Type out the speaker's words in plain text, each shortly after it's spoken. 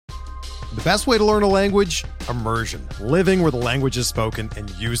The best way to learn a language? Immersion. Living where the language is spoken and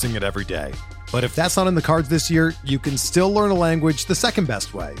using it every day. But if that's not in the cards this year, you can still learn a language the second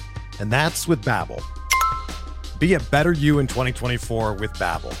best way, and that's with Babbel. Be a better you in 2024 with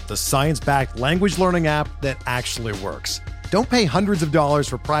Babbel, the science-backed language learning app that actually works. Don't pay hundreds of dollars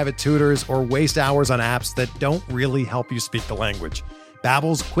for private tutors or waste hours on apps that don't really help you speak the language.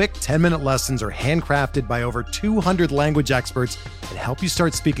 Babbel's quick 10-minute lessons are handcrafted by over 200 language experts and help you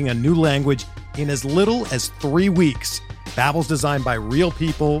start speaking a new language in as little as 3 weeks. Babbel's designed by real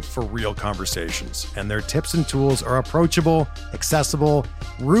people for real conversations, and their tips and tools are approachable, accessible,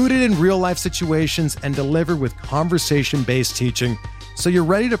 rooted in real-life situations, and delivered with conversation-based teaching, so you're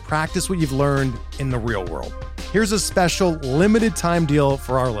ready to practice what you've learned in the real world. Here's a special limited-time deal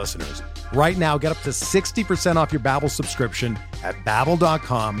for our listeners. Right now, get up to 60% off your Babbel subscription at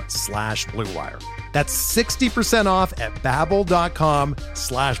babbel.com/Blue Wire. That's 60% off at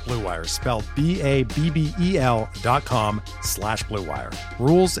babbel.com/Blue Wire, spelled BABBEL.com/Blue Wire.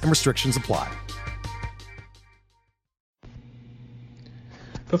 Rules and restrictions apply.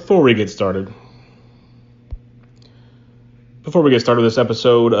 Before we get started with this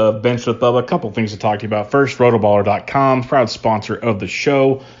episode of Bench with Bubba, a couple things to talk to you about. First, Rotoballer.com, proud sponsor of the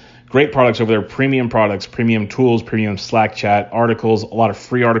show. Great products over there, premium products, premium tools, premium Slack chat, articles, a lot of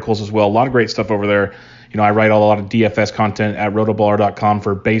free articles as well. A lot of great stuff over there. You know, I write a lot of DFS content at rotoballer.com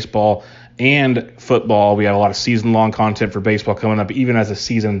for baseball and football. We have a lot of season-long content for baseball coming up, even as the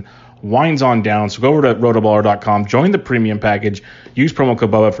season winds on down. So go over to rotoballer.com, join the premium package, use promo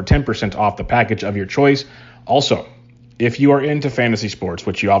code BUBBA for 10% off the package of your choice. Also, if you are into fantasy sports,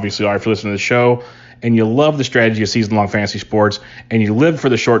 which you obviously are if you're listening to the show, and you love the strategy of season-long fantasy sports, and you live for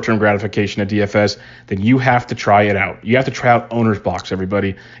the short-term gratification of DFS, then you have to try it out. You have to try out Owner's Box,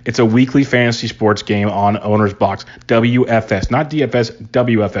 everybody. It's a weekly fantasy sports game on Owner's Box. WFS, not DFS,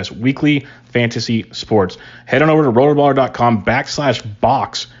 WFS, weekly fantasy sports. Head on over to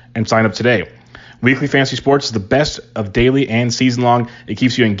rotoballer.com/box and sign up today. Weekly Fantasy Sports is the best of daily and season long. It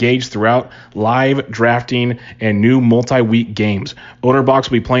keeps you engaged throughout live drafting and new multi-week games. Owner Box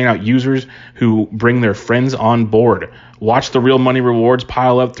will be playing out users who bring their friends on board. Watch the real money rewards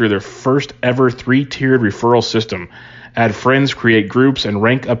pile up through their first ever 3-tiered referral system. Add friends, create groups, and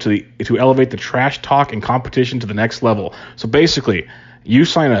rank up to elevate the trash talk and competition to the next level. So basically, you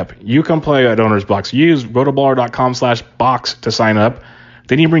sign up, you come play at Owner's Box. Use rotoballer.com/box to sign up.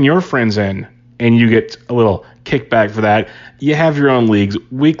 Then you bring your friends in, and you get a little kickback for that. You have your own leagues,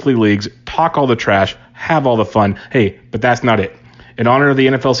 weekly leagues, talk all the trash, have all the fun. Hey, but that's not it. In honor of the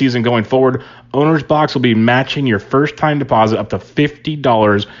NFL season going forward, Owner's Box will be matching your first-time deposit up to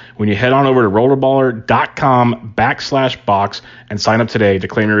 $50 when you head on over to rotoballer.com/box and sign up today to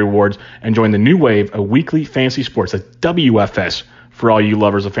claim your rewards and join the new wave of weekly fantasy sports, that's WFS for all you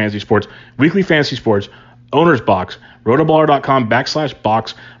lovers of fantasy sports. Weekly fantasy sports, Owner's Box,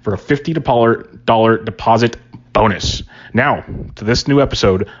 rotoballer.com/box for a $50 deposit bonus. Now, to this new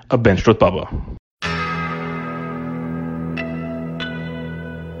episode of Benched with Bubba.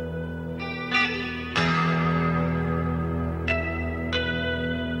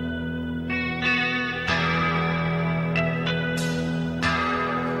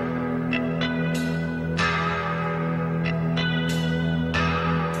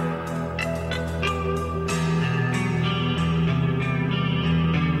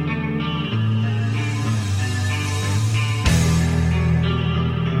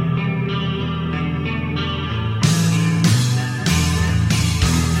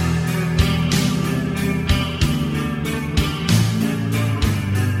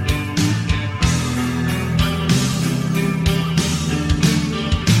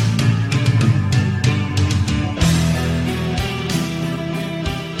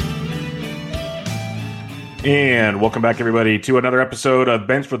 And welcome back, everybody, to another episode of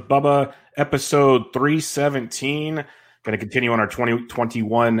Bench with Bubba, episode 317. Going to continue on our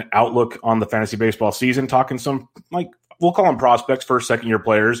 2021 outlook on the fantasy baseball season, talking some, we'll call them prospects, first, second-year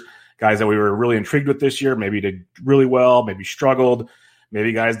players, guys that we were really intrigued with this year, maybe did really well, maybe struggled,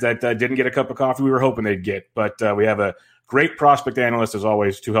 maybe guys that didn't get a cup of coffee we were hoping they'd get. But we have a great prospect analyst, as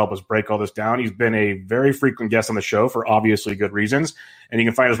always, to help us break all this down. He's been a very frequent guest on the show for obviously good reasons. And you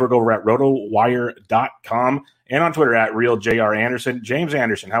can find his work over at rotowire.com and on Twitter at RealJRAnderson. James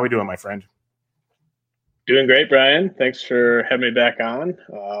Anderson, how we doing, my friend? Doing great, Brian. Thanks for having me back on.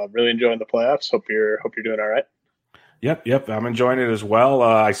 Really enjoying the playoffs. Hope you're doing all right. Yep. I'm enjoying it as well.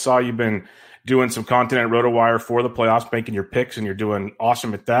 I saw you've been doing some content at RotoWire for the playoffs, making your picks, and you're doing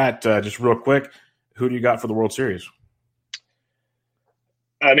awesome at that. Just real quick, who do you got for the World Series?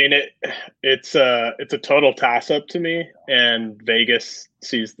 I mean, it's a total toss up to me, and Vegas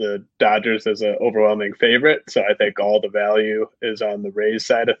sees the Dodgers as an overwhelming favorite. So I think all the value is on the Rays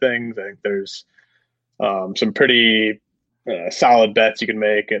side of things. I think there's some pretty solid bets you can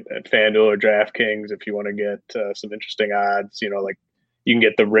make at FanDuel or DraftKings if you want to get some interesting odds. Like you can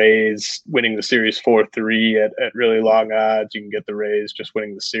get the Rays winning the series 4-3 at really long odds. You can get the Rays just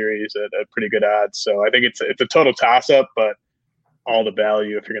winning the series at pretty good odds. So I think it's a total toss up, but all the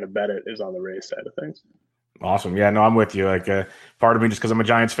value, if you're going to bet it, is on the Rays side of things. Awesome. Yeah, no, I'm with you. Like, part of me, just because I'm a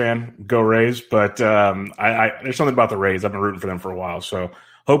Giants fan, go Rays. But I there's something about the Rays. I've been rooting for them for a while. So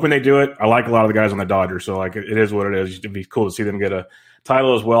hoping they do it. I like a lot of the guys on the Dodgers. So, like, it is what it is. It'd be cool to see them get a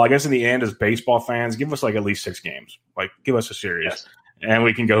title as well. I guess in the end, as baseball fans, give us like at least 6 games. Like, give us a series. Yes. And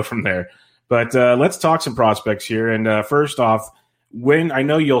we can go from there. But let's talk some prospects here. And first off, when I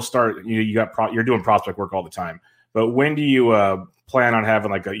know you'll start, you're doing prospect work all the time. But when do you plan on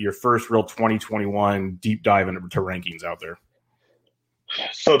having like your first real 2021 deep dive into rankings out there?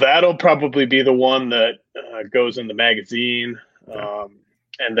 So that'll probably be the one that goes in the magazine. Okay.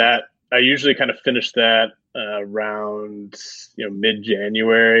 And that I usually kind of finish that around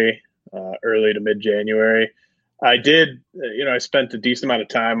mid-January, early to mid-January. I did, I spent a decent amount of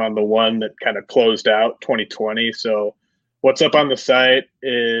time on the one that kind of closed out 2020. So what's up on the site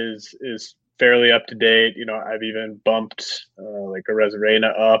is fairly up to date. I've even bumped like a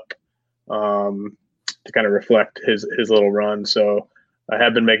Arozarena up to kind of reflect his little run. So I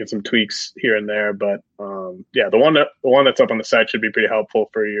have been making some tweaks here and there, but the one that's up on the site should be pretty helpful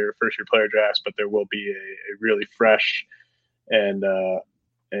for your first year player drafts. But there will be a really fresh and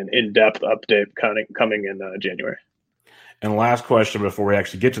in-depth update coming in January. And last question before we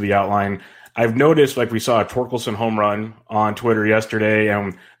actually get to the outline. I've noticed, like, we saw a Torkelson home run on Twitter yesterday,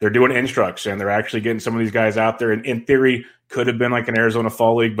 and they're doing instructs, and they're actually getting some of these guys out there. And in theory, could have been like an Arizona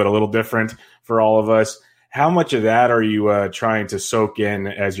Fall League, but a little different for all of us. How much of that are you trying to soak in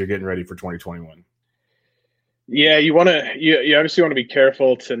as you're getting ready for 2021? Yeah, you obviously want to be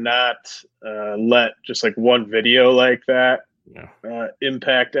careful to not let just like one video like that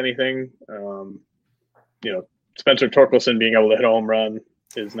impact anything. Spencer Torkelson being able to hit a home run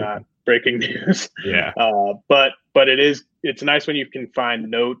is not breaking news. Yeah. But it's nice when you can find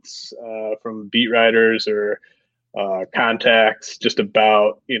notes from beat writers or contacts just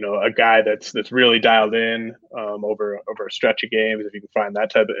about, a guy that's really dialed in over a stretch of games. If you can find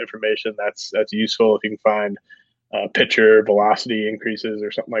that type of information, that's useful. If you can find pitcher velocity increases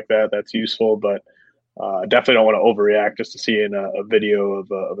or something like that, that's useful. But definitely don't want to overreact just to seeing a video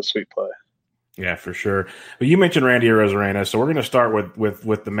of a sweet play. Yeah, for sure. But you mentioned Randy Arozarena, so we're going to start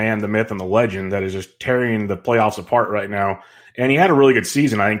with the man, the myth, and the legend that is just tearing the playoffs apart right now. And he had a really good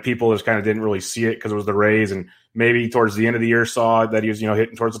season. I think people just kind of didn't really see it because it was the Rays, and maybe towards the end of the year saw that he was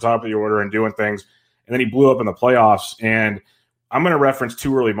hitting towards the top of the order and doing things. And then he blew up in the playoffs. And I'm going to reference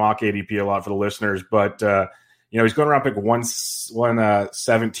too early mock ADP a lot for the listeners, but he's going around pick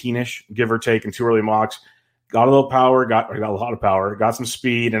 117-ish, give or take, in too early mocks. Got a little power, got a lot of power, got some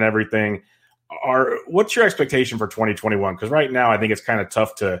speed and everything. What's your expectation for 2021? Because right now I think it's kind of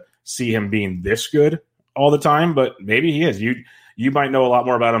tough to see him being this good all the time, but maybe he is. You might know a lot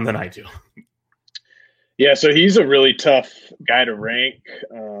more about him than I do. Yeah, so he's a really tough guy to rank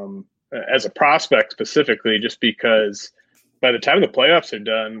as a prospect specifically, just because by the time the playoffs are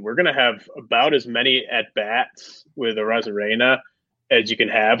done, we're going to have about as many at-bats with Arozarena as you can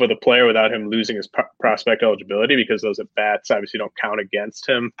have with a player without him losing his prospect eligibility, because those at-bats obviously don't count against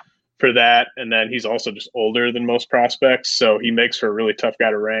him for that. And then he's also just older than most prospects, so he makes for a really tough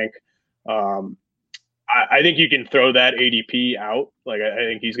guy to rank. I think you can throw that ADP out. Like, I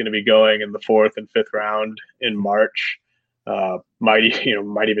think he's going to be going in the 4th and 5th round in March. Might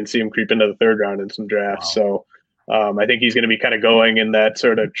even see him creep into the 3rd round in some drafts. Wow. So I think he's going to be kind of going in that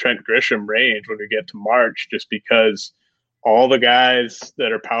sort of Trent Grisham range when we get to March, just because all the guys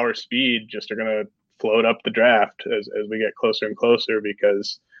that are power speed just are going to float up the draft as we get closer and closer,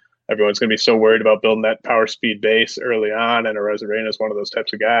 because everyone's going to be so worried about building that power speed base early on, and Arozarena is one of those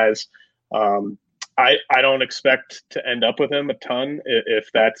types of guys. I don't expect to end up with him a ton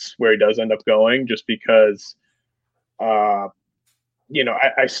if that's where he does end up going, just because, I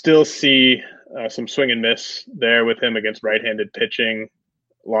still see some swing and miss there with him against right-handed pitching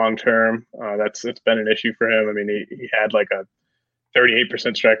long term. That's been an issue for him. I mean, he had like a 38%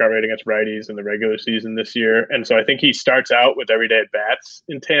 strikeout rate against righties in the regular season this year. And so I think he starts out with everyday at bats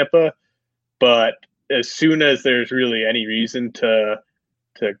in Tampa, but as soon as there's really any reason to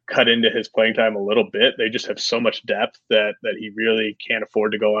cut into his playing time a little bit, they just have so much depth that he really can't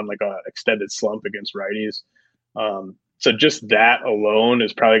afford to go on like a extended slump against righties. So just that alone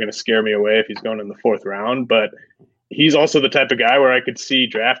is probably going to scare me away if he's going in the 4th round. But he's also the type of guy where I could see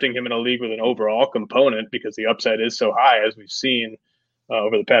drafting him in a league with an overall component because the upside is so high, as we've seen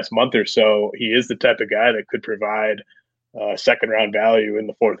over the past month or so. He is the type of guy that could provide second round value in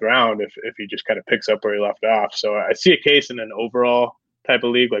the 4th round if he just kind of picks up where he left off. So I see a case in an overall type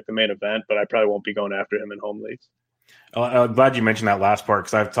of league like the main event, but I probably won't be going after him in home leagues. I'm glad you mentioned that last part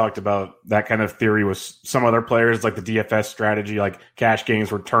because I've talked about that kind of theory with some other players, like the DFS strategy, like cash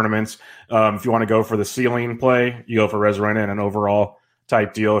games or tournaments. If you want to go for the ceiling play, you go for Arozarena in an overall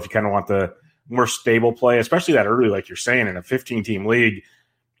type deal. If you kind of want the more stable play, especially that early, like you're saying, in a 15-team league,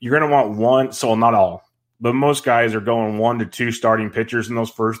 you're going to want one. So not all, but most guys are going 1 to 2 starting pitchers in those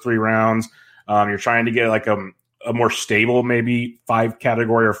first 3 rounds. You're trying to get like a more stable, maybe 5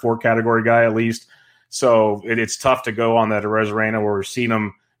 category or 4 category guy at least. So it's tough to go on that Arozarena where we're seeing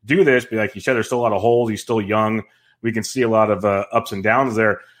him do this. But like you said, there's still a lot of holes. He's still young. We can see a lot of ups and downs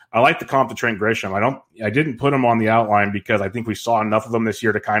there. I like the comp to Trent Grisham. I didn't put him on the outline because I think we saw enough of him this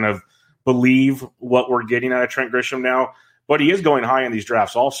year to kind of believe what we're getting out of Trent Grisham now. But he is going high in these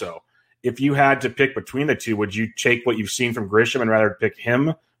drafts also. If you had to pick between the two, would you take what you've seen from Grisham and rather pick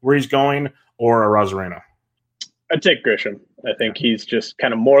him where he's going or Arozarena? I'd take Grisham. I think he's just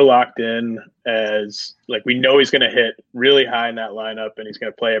kind of more locked in as like we know he's going to hit really high in that lineup and he's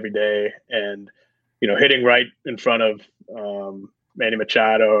going to play every day. And, hitting right in front of Manny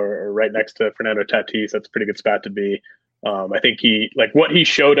Machado or right next to Fernando Tatis, that's a pretty good spot to be. I think what he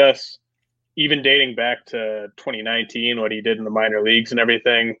showed us, even dating back to 2019, what he did in the minor leagues and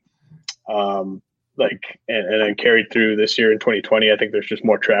everything, and then carried through this year in 2020. I think there's just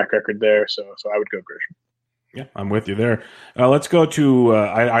more track record there. So I would go Grisham. Yeah, I'm with you there. Let's go to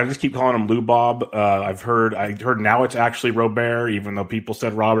I just keep calling him Lou Bob. I heard now it's actually Robert, even though people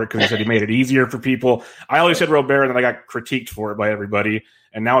said Robert because he said he made it easier for people. I always said Robert, and then I got critiqued for it by everybody,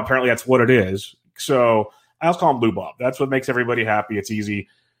 and now apparently that's what it is. So I also call him Lou Bob. That's what makes everybody happy. It's easy.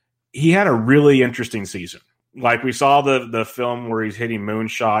 He had a really interesting season. Like we saw the film where he's hitting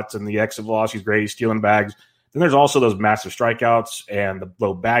moonshots and the exit velocity is great. He's stealing bags. Then there's also those massive strikeouts and the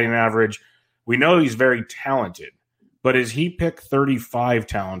low batting average. We know he's very talented, but is he pick 35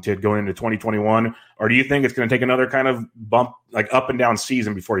 talented going into 2021? Or do you think it's going to take another kind of bump, like up and down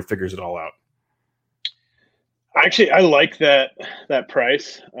season before he figures it all out? Actually, I like that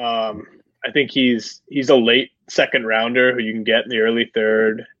price. I think he's a late second rounder who you can get in the early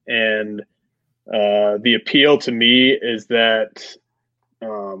third. And the appeal to me is that,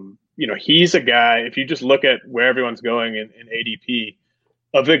 he's a guy, if you just look at where everyone's going in ADP,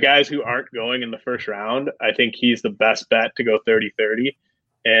 of the guys who aren't going in the first round, I think he's the best bet to go 30-30.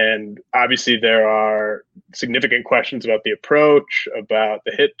 And obviously there are significant questions about the approach, about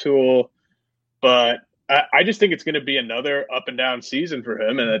the hit tool, but I just think it's going to be another up and down season for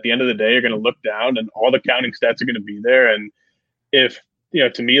him. And at the end of the day, you're going to look down and all the counting stats are going to be there. And if,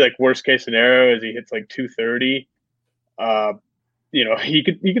 to me, like worst case scenario is he hits like 230,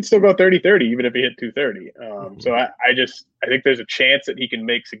 he could still go 30-30 even if he hit 230. So I think there's a chance that he can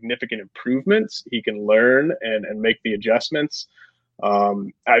make significant improvements. He can learn and make the adjustments.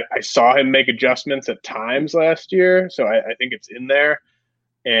 I saw him make adjustments at times last year, so I think it's in there.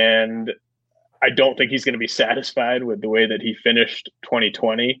 And I don't think he's going to be satisfied with the way that he finished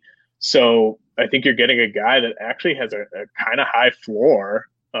 2020. So I think you're getting a guy that actually has a kind of high floor,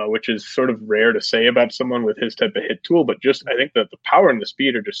 which is sort of rare to say about someone with his type of hit tool. But just I think that the power and the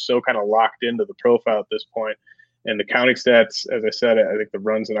speed are just so kind of locked into the profile at this point. And the counting stats, as I said, I think the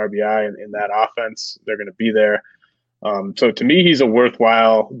runs and RBI in that offense, they're going to be there. So to me, he's a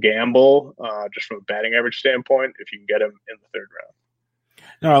worthwhile gamble just from a batting average standpoint if you can get him in the third round.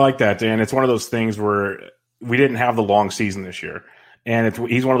 No, I like that, Dan. It's one of those things where we didn't have the long season this year. And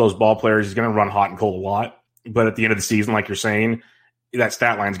he's one of those ball players. He's going to run hot and cold a lot. But at the end of the season, like you're saying, that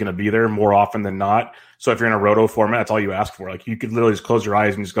stat line is going to be there more often than not. So if you're in a roto format, that's all you ask for. Like you could literally just close your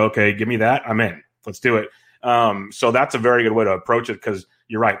eyes and just go, okay, give me that. I'm in. Let's do it. So that's a very good way to approach it because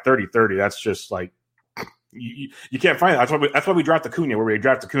you're right, 30-30. That's just like you can't find it. That's why we draft Acuna where we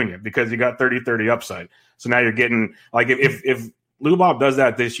draft Acuna because you got 30-30 upside. So now you're getting like if Lou Bob does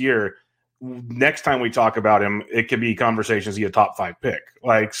that this year, next time we talk about him, it could be conversations. He a top 5 pick.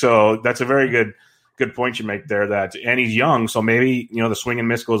 Like so, that's a very good point you make there. And he's young, so maybe the swing and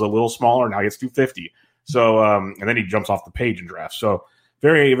miss goes a little smaller. Now he gets 250. So and then he jumps off the page and drafts. So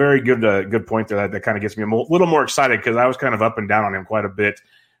very very good point there. That kind of gets me a little more excited because I was kind of up and down on him quite a bit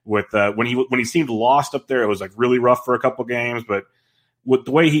with when he seemed lost up there. It was like really rough for a couple games, but with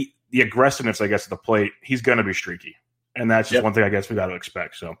the way the aggressiveness, I guess, at the plate, he's going to be streaky. And that's just one thing I guess we got to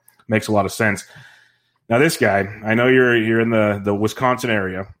expect. So makes a lot of sense. Now this guy, I know you're in the Wisconsin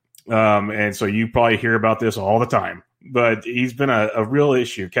area, and so you probably hear about this all the time. But he's been a real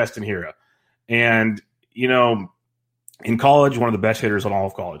issue, Keston Hiura, and in college, one of the best hitters on all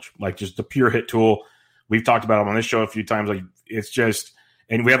of college, like just the pure hit tool. We've talked about him on this show a few times. Like it's just,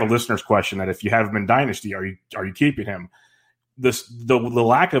 and we have a listener's question that if you have him in Dynasty, are you keeping him? The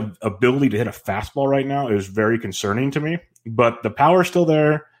lack of ability to hit a fastball right now is very concerning to me. But the power's still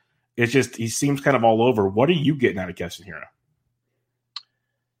there. It's just he seems kind of all over. What are you getting out of Keston Hiura?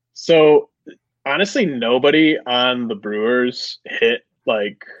 So honestly, nobody on the Brewers hit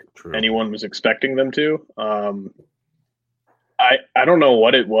like anyone was expecting them to. I don't know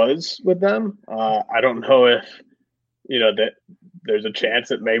what it was with them. I don't know if that there's a chance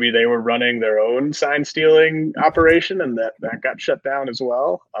that maybe they were running their own sign stealing operation and that got shut down as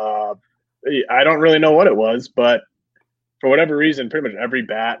well. I don't really know what it was, but for whatever reason, pretty much every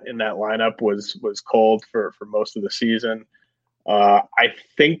bat in that lineup was cold for most of the season. I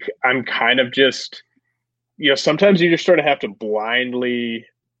think I'm kind of just, sometimes you just sort of have to blindly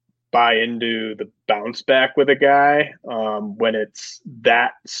buy into the bounce back with a guy when it's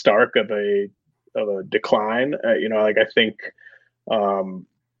that stark of a decline. I think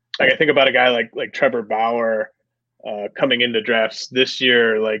about a guy like Trevor Bauer coming into drafts this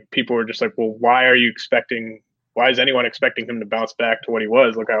year. Like people were just like, well, why is anyone expecting him to bounce back to what he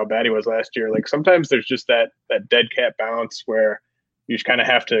was? Look how bad he was last year. Like sometimes there's just that dead cat bounce where you just kind of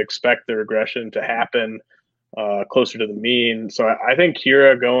have to expect the regression to happen closer to the mean. So I think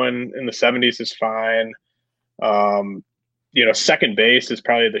Hiura going in the 70s is fine. Second base is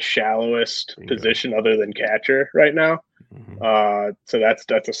probably the shallowest position other than catcher right now. Mm-hmm. So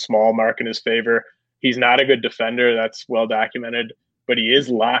that's a small mark in his favor. He's not a good defender. That's well documented, but he is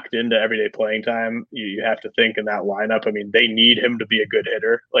locked into everyday playing time. You have to think in that lineup. I mean, they need him to be a good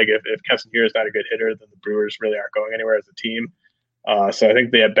hitter. Like if Keston Hiura is not a good hitter, then the Brewers really aren't going anywhere as a team. So I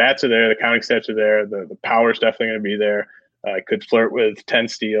think the at-bats are there, the counting stats are there, the power is definitely going to be there. Could flirt with 10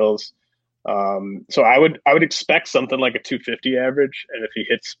 steals. So I would expect something like a 250 average, and if he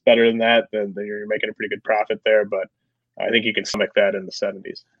hits better than that, then you're making a pretty good profit there. But I think you can stomach that in the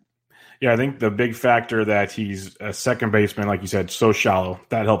 70s. Yeah, I think the big factor that he's a second baseman, like you said, so shallow,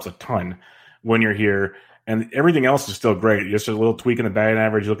 that helps a ton when you're here. And everything else is still great. Just a little tweak in the batting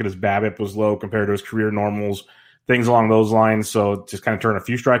average. You look at his BABIP was low compared to his career normals. Things along those lines. So just kind of turn a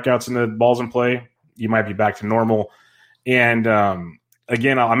few strikeouts into balls in play, you might be back to normal. And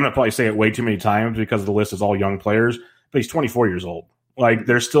again, I'm going to probably say it way too many times because the list is all young players, but he's 24 years old. Like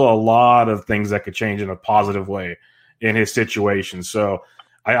there's still a lot of things that could change in a positive way in his situation. So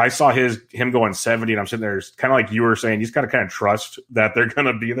I saw him going 70, and I'm sitting there kind of like you were saying, you just got to kind of trust that they're going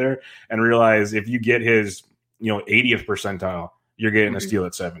to be there and realize if you get his 80th percentile, you're getting a steal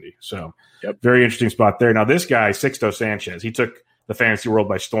at 70. So Very interesting spot there. Now this guy, Sixto Sanchez, he took the fantasy world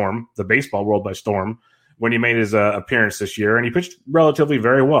by storm, the baseball world by storm when he made his appearance this year, and he pitched relatively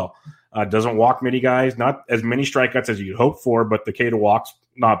very well. Doesn't walk many guys, not as many strikeouts as you'd hope for, but the K to walks,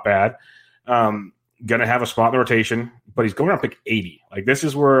 not bad. Going to have a spot in the rotation, but he's going up pick 80. Like this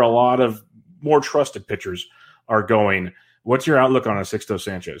is where a lot of more trusted pitchers are going. What's your outlook on a Sixto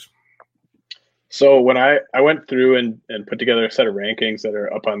Sanchez? So when I went through and put together a set of rankings that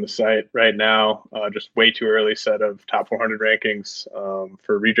are up on the site right now, just way too early set of top 400 rankings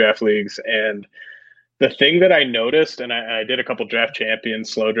for redraft leagues. And the thing that I noticed, and I did a couple draft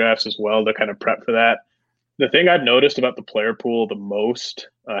champions, slow drafts as well to kind of prep for that. The thing I've noticed about the player pool the most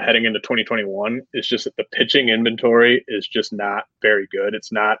heading into 2021 is just that the pitching inventory is just not very good.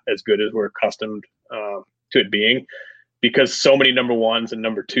 It's not as good as we're accustomed to it being, because so many number ones and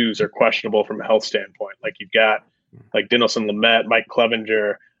number twos are questionable from a health standpoint. Like you've got like Dinelson Lamet, Mike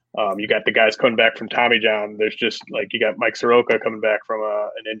Clevenger. You got the guys coming back from Tommy John. There's just like you got Mike Soroka coming back from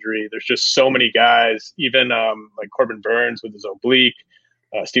an injury. There's just so many guys, even like Corbin Burns with his oblique,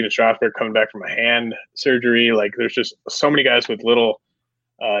 Steven Strasburg coming back from a hand surgery. Like there's just so many guys with little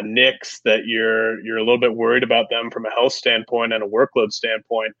nicks that you're a little bit worried about them from a health standpoint and a workload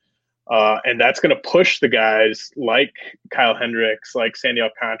standpoint. And that's going to push the guys like Kyle Hendricks, like Sandy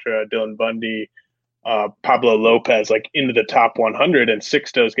Alcantara, Dylan Bundy, Pablo Lopez, like into the top 100, and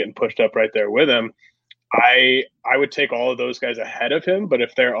Sixto's getting pushed up right there with him. I would take all of those guys ahead of him, but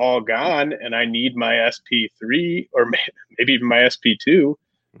if they're all gone and I need my SP3 or maybe even my SP2,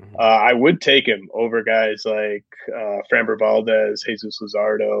 I would take him over guys like Framber Valdez, Jesus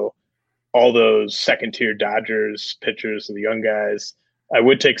Luzardo, all those second-tier Dodgers pitchers, the young guys. I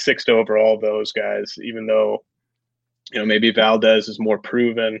would take Sixto over all those guys, even though maybe Valdez is more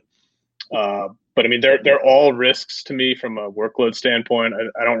proven. But I mean, they're all risks to me from a workload standpoint.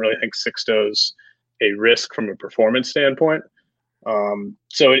 I don't really think Sixto's a risk from a performance standpoint.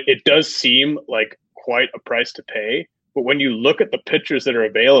 So it does seem like quite a price to pay. But when you look at the pitchers that are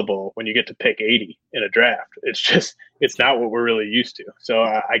available when you get to pick 80 in a draft, it's not what we're really used to. So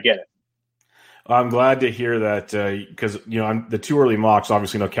I get it. I'm glad to hear that because, the too early mocks,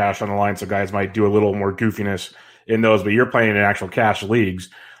 obviously no cash on the line, so guys might do a little more goofiness in those, but you're playing in actual cash leagues.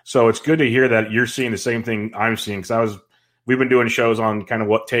 So it's good to hear that you're seeing the same thing I'm seeing because we've been doing shows on kind of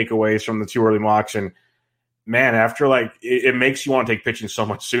what takeaways from the too early mocks, and man, after it makes you want to take pitching so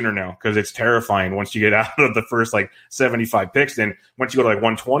much sooner now because it's terrifying once you get out of the first 75 picks. Then once you go to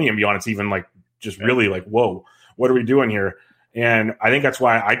 120 and beyond, it's even really whoa, what are we doing here? And I think that's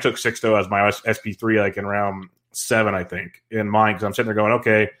why I took Sixto as my SP3 in round 7, I think, in mine, because I'm sitting there going,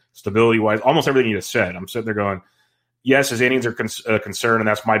 okay, stability-wise, almost everything you just said. I'm sitting there going, yes, his innings are concerned, and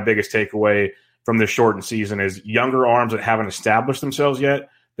that's my biggest takeaway from this shortened season is younger arms that haven't established themselves yet,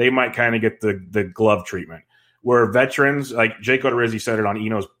 they might kind of get the glove treatment. Where veterans, like Jake Odorizzi said it on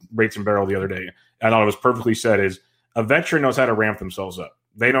Eno's Rates and Barrel the other day, I thought it was perfectly said, is a veteran knows how to ramp themselves up.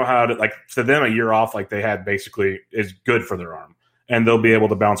 They know how to, to them, a year off like they had basically is good for their arm. And they'll be able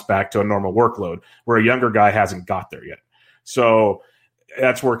to bounce back to a normal workload where a younger guy hasn't got there yet. So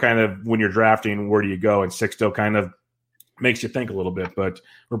that's where kind of when you're drafting, where do you go? And Sixto kind of makes you think a little bit, but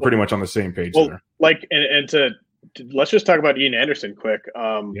we're pretty much on the same page there. Let's just talk about Ian Anderson quick.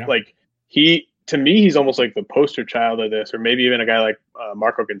 To me, he's almost like the poster child of this, or maybe even a guy like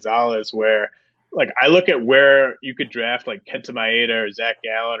Marco Gonzalez, where I look at where you could draft Kenta Maeda or Zach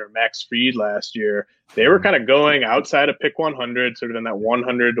Gallen or Max Fried last year. They were kind of going outside of pick 100, sort of in that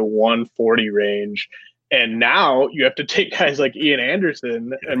 100 to 140 range. And now you have to take guys like Ian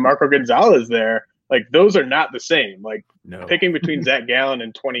Anderson and Marco Gonzalez there. Those are not the same. No. Picking between Zach Gallen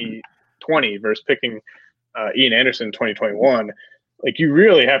in 2020 versus picking Ian Anderson in 2021. You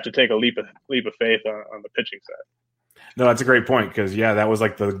really have to take a leap of faith on the pitching side. No, that's a great point because, that was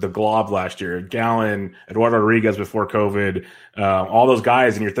the glob last year. Gallen, Eduardo Rodriguez before COVID, all those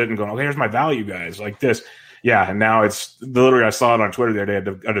guys, and you're thinking going, okay, here's my value guys like this. Yeah, and now it's literally, I saw it on Twitter the other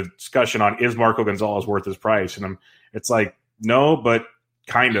day, a discussion on is Marco Gonzalez worth his price? And it's no, but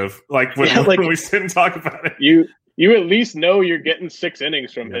kind of. When we sit and talk about it. You at least know you're getting 6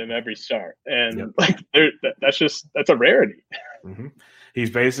 innings from him every start. And that's a rarity. Mm-hmm. He's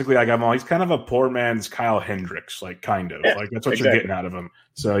basically he's kind of a poor man's Kyle Hendricks, that's what you're getting out of him.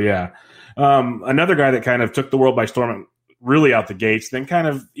 So another guy that kind of took the world by storm really out the gates, then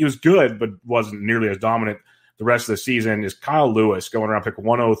he was good, but wasn't nearly as dominant the rest of the season is Kyle Lewis going around pick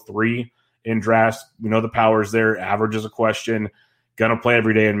 103 in drafts. We know the power's there. Average is a question. Going to play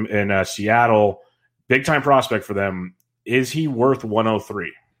every day in Seattle. Big time prospect for them. Is he worth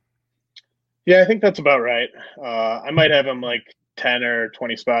 103? Yeah, I think that's about right. I might have him 10 or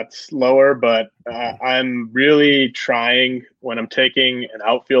 20 spots lower, but I'm really trying when I'm taking an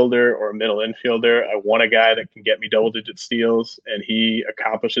outfielder or a middle infielder. I want a guy that can get me double-digit steals, and he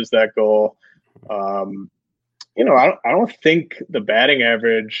accomplishes that goal. I don't think the batting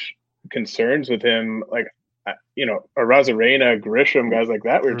average concerns with him, Arozarena, Grisham, guys like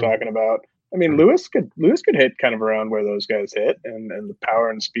that we were talking about. I mean, Lewis could hit kind of around where those guys hit, and the power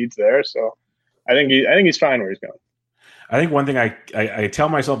and speed's there. So I think he's fine where he's going. I think one thing I tell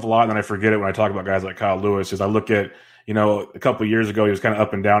myself a lot, and then I forget it when I talk about guys like Kyle Lewis, is I look at, a couple of years ago, he was kind of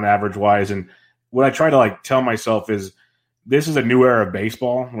up and down average-wise, and what I try to tell myself is this is a new era of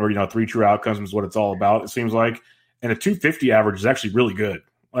baseball where, 3 true outcomes is what it's all about, it seems like, and a 250 average is actually really good.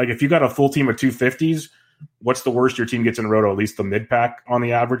 If you got a full team of 250s, what's the worst your team gets in a roto? At least the mid-pack on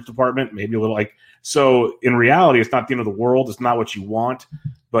the average department, maybe a little so in reality, it's not the end of the world. It's not what you want.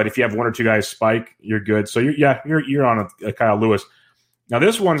 But if you have 1 or 2 guys spike, you're good. So you're on a Kyle Lewis. Now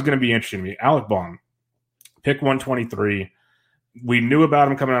this one's going to be interesting to me. Alec Bohm, pick 123. We knew about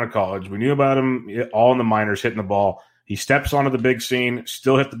him coming out of college. We knew about him all in the minors hitting the ball. He steps onto the big scene,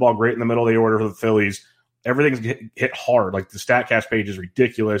 still hit the ball great in the middle of the order for the Phillies. Everything's hit hard. The StatCast page is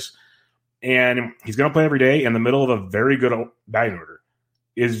ridiculous. And he's going to play every day in the middle of a very good batting order.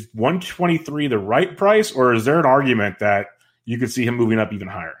 Is 123 the right price, or is there an argument that you could see him moving up even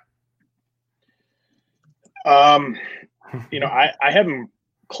higher? I have him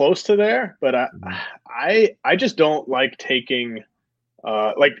close to there, but I just don't like taking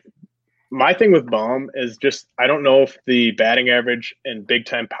my thing with Bohm is just I don't know if the batting average and big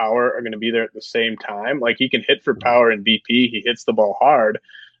time power are going to be there at the same time. He can hit for power in BP, he hits the ball hard.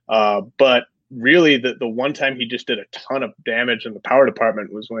 But really, the one time he just did a ton of damage in the power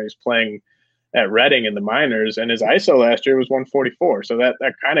department was when he was playing at Reading in the minors, and his ISO last year was 144. So that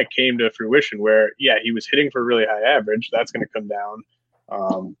kind of came to fruition where, he was hitting for a really high average. That's going to come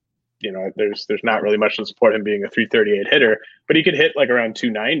down. there's not really much to support him being a 338 hitter, but he could hit like around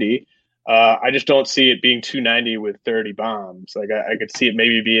 290. I just don't see it being 290 with 30 bombs. Like I could see it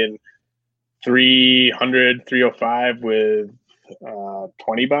maybe being 300, 305 with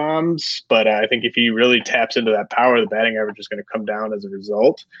 20 bombs. But I think if he really taps into that power, the batting average is going to come down as a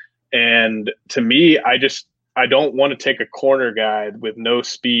result. And to me, I don't want to take a corner guy with no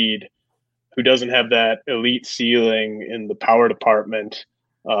speed who doesn't have that elite ceiling in the power department.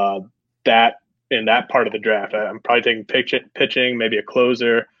 That in that part of the draft, I'm probably taking pitching, maybe a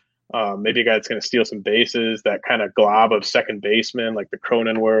closer. Maybe a guy that's going to steal some bases, that kind of glob of second baseman, like the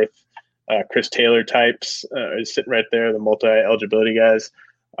Cronenworth, Chris Taylor types is sitting right there, the multi-eligibility guys.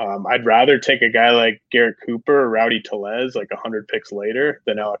 I'd rather take a guy like Garrett Cooper or Rowdy Tellez, like 100 picks later,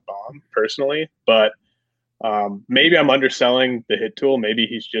 than Alec Baum, personally. But maybe I'm underselling the hit tool. Maybe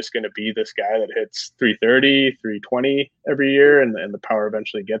he's just going to be this guy that hits 330, 320 every year, and the power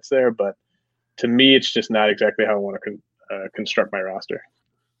eventually gets there. But to me, it's just not exactly how I want to construct my roster.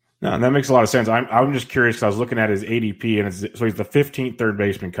 No, that makes a lot of sense. I'm just curious because I was looking at his ADP, and so he's the 15th third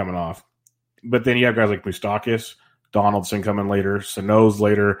baseman coming off. But then you have guys like Moustakas, Donaldson coming later, Sano's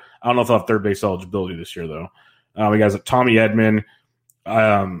later. I don't know if they'll have third base eligibility this year, though. We guys like Tommy Edman.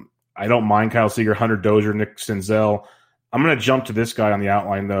 I don't mind Kyle Seager, Hunter Dozier, Nick Senzel. I'm going to jump to this guy on the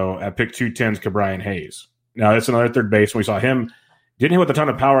outline, though, at pick 210's Ke'Bryan Hayes. Now, that's another third baseman. We saw him. Didn't hit with a ton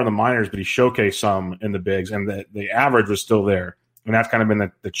of power in the minors, but he showcased some in the bigs, and the average was still there. And that's kind of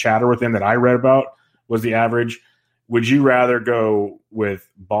been the chatter with him that I read about was the average. Would you rather go with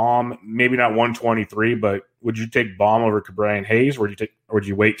Baum, maybe not 123, but would you take Baum over Ke'Bryan Hayes, or would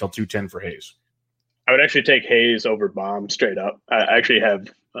you wait till 210 for Hayes? I would actually take Hayes over Baum straight up. I actually have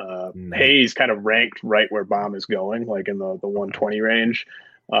Hayes kind of ranked right where Baum is going, like in the 120 range.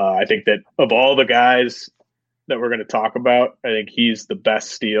 I think that of all the guys that we're going to talk about, I think he's the best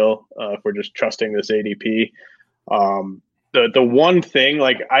steal if we're just trusting this ADP. The one thing,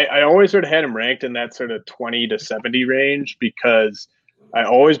 like I always sort of had him ranked in that sort of 20 to 70 range because I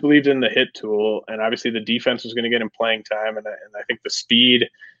always believed in the hit tool, and obviously the defense was going to get him playing time, and I think the speed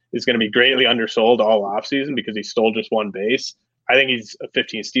is going to be greatly undersold all offseason because he stole just one base. I think he's a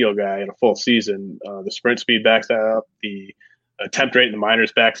 15 steal guy in a full season. The sprint speed backs that up. The attempt rate in the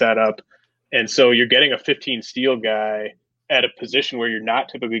minors backs that up. And so you're getting a 15 steal guy at a position where you're not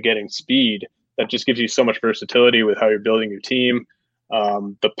typically getting speed. That just gives you so much versatility with how you're building your team.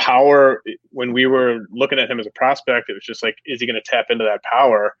 The power, when we were looking at him as a prospect, it was just like, is he going to tap into that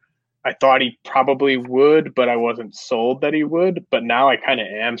power? I thought he probably would, but I wasn't sold that he would. But now I kind of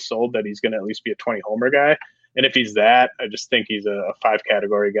am sold that he's going to at least be a 20 homer guy. And if he's that, I just think he's a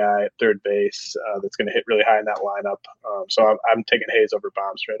 5-category guy at third base that's going to hit really high in that lineup. So I'm taking Hayes over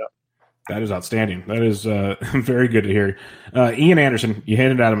Baum straight up. That is outstanding. That is very good to hear. Ian Anderson, you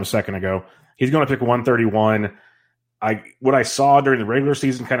hinted at him a second ago. He's going to pick 131. What I saw during the regular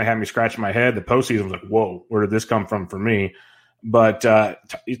season kind of had me scratching my head. The postseason was like, whoa, where did this come from for me? But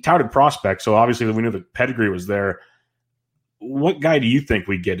he's touted prospect, so obviously we knew the pedigree was there. What guy do you think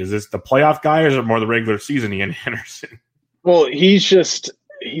we get? Is this the playoff guy, or is it more the regular season Ian Anderson? Well, he's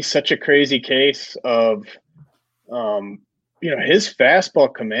such a crazy case of, his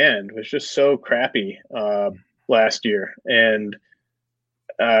fastball command was just so crappy last year. And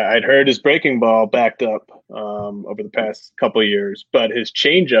I'd heard his breaking ball backed up over the past couple of years, but his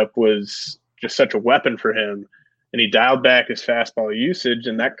changeup was just such a weapon for him. And he dialed back his fastball usage,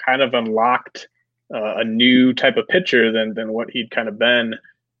 and that kind of unlocked a new type of pitcher than what he'd kind of been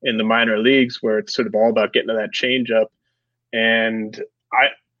in the minor leagues, where it's sort of all about getting to that changeup. And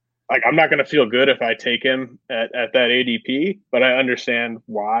I'm not going to feel good if I take him at that ADP, but I understand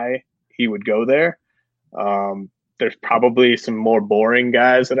why he would go there. There's probably some more boring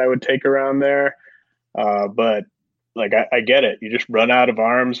guys that I would take around there. But like, I get it. You just run out of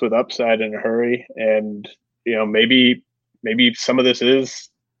arms with upside in a hurry. And, maybe some of this is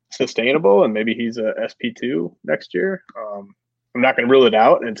sustainable, and maybe he's a SP2 next year. I'm not going to rule it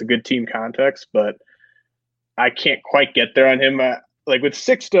out, and it's a good team context, but I can't quite get there on him. Like with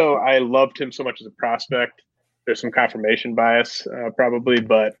Sixto, I loved him so much as a prospect. There's some confirmation bias probably,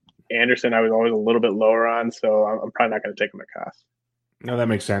 but Anderson I was always a little bit lower on, so I'm probably not going to take him at cost. No, that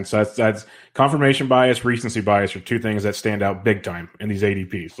makes sense. That's confirmation bias, recency bias are two things that stand out big time in these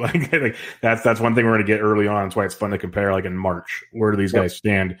ADPs. Like that's one thing we're going to get early on. That's why it's fun to compare. Like in March, where do these guys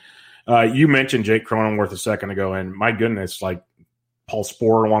stand? You mentioned Jake Cronenworth a second ago, and my goodness, like Paul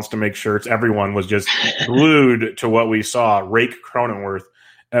Sporer wants to make shirts. Everyone was just glued to what we saw. Rake Cronenworth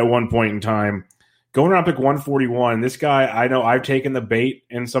at one point in time. Going around pick 141, this guy, I know I've taken the bait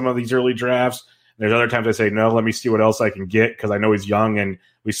in some of these early drafts. There's other times I say, no, let me see what else I can get because I know he's young, and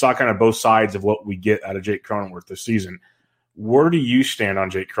we saw kind of both sides of what we get out of Jake Cronenworth this season. Where do you stand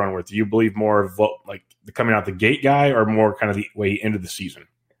on Jake Cronenworth? Do you believe more of what, like the coming out the gate guy, or more kind of the way into the season?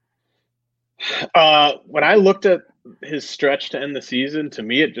 When I looked at his stretch to end the season, to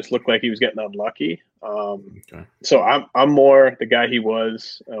me it just looked like he was getting unlucky. So I'm more the guy he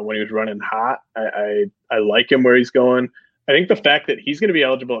was when he was running hot. I like him where he's going. I think the fact that he's going to be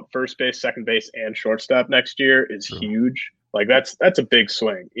eligible at first base, second base, and shortstop next year is huge. Like that's a big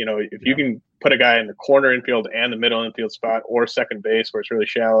swing. You know, if you can put a guy in the corner infield and the middle infield spot, or second base where it's really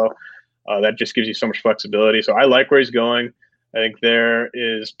shallow, that just gives you so much flexibility. So I like where he's going. I think there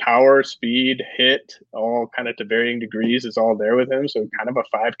is power, speed, hit, all kind of to varying degrees is all there with him. So kind of a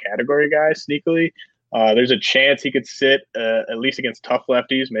 5-category guy sneakily. There's a chance he could sit at least against tough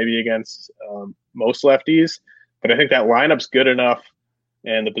lefties, maybe against most lefties. But I think that lineup's good enough,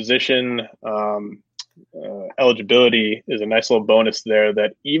 and the position eligibility is a nice little bonus there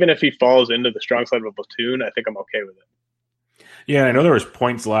that even if he falls into the strong side of a platoon, I think I'm okay with it. Yeah, I know there was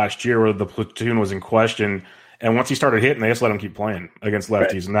points last year where the platoon was in question, and once he started hitting, they just let him keep playing against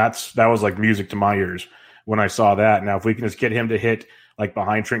lefties, and that was like music to my ears when I saw that. Now, if we can just get him to hit like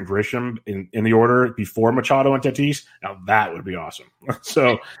behind Trent Grisham in the order before Machado and Tatis, now that would be awesome.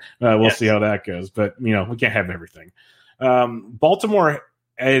 So we'll see how that goes. But, you know, we can't have everything. Baltimore,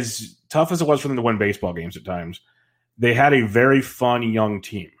 as tough as it was for them to win baseball games at times, they had a very fun young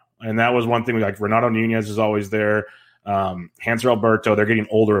team. And that was one thing. Like Renato Nunez is always there. Hanser Alberto, they're getting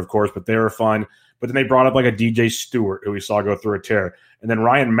older, of course, but they were fun. But then they brought up like a DJ Stewart, who we saw go through a tear. And then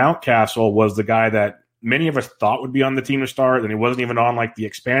Ryan Mountcastle was the guy that many of us thought would be on the team to start, and he wasn't even on like the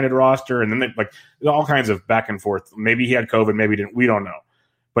expanded roster. And then all kinds of back and forth. Maybe he had COVID, maybe he didn't. We don't know.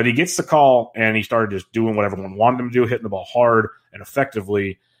 But he gets the call, and he started just doing what everyone wanted him to do, hitting the ball hard and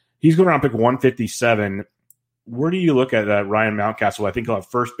effectively. He's going around pick 157. Where do you look at that Ryan Mountcastle? I think he'll have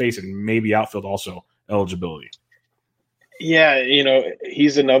first base and maybe outfield also eligibility. Yeah, you know,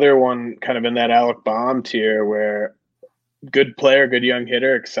 he's another one kind of in that Alec Baum tier where good player, good young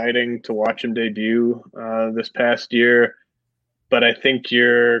hitter, exciting to watch him debut this past year. But I think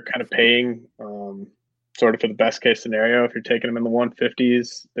you're kind of paying sort of for the best case scenario if you're taking him in the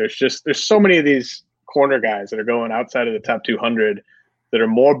 150s. There's so many of these corner guys that are going outside of the top 200 that are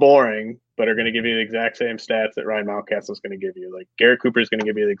more boring, but are going to give you the exact same stats that Ryan Mountcastle is going to give you. Like Garrett Cooper is going to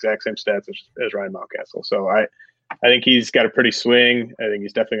give you the exact same stats as Ryan Mountcastle. So I think he's got a pretty swing. I think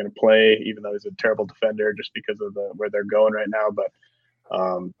he's definitely going to play, even though he's a terrible defender, just because of where they're going right now. But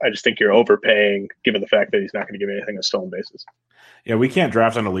I just think you're overpaying, given the fact that he's not going to give you anything on stolen bases. Yeah, we can't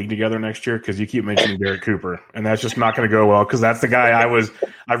draft on a league together next year because you keep mentioning Garrett Cooper, and that's just not going to go well because that's the guy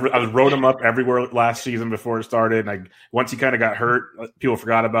I wrote him up everywhere last season before it started. And once he kind of got hurt, people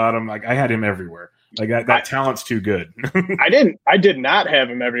forgot about him. Like I had him everywhere. Like that talent's too good. I did not have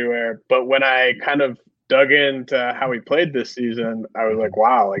him everywhere, but when I kind of dug into how he played this season, I was like,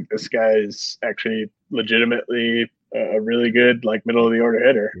 wow, like this guy's actually legitimately a really good like middle of the order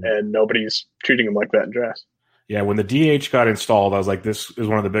hitter, and nobody's treating him like that in drafts. Yeah, when the DH got installed, I was like, this is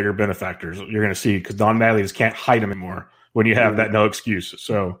one of the bigger benefactors you're going to see because Don Mattingly just can't hide him anymore when you have that no excuse.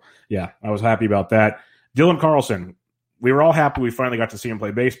 So, yeah, I was happy about that. Dylan Carlson, we were all happy we finally got to see him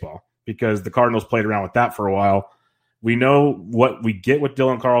play baseball because the Cardinals played around with that for a while. We know what we get with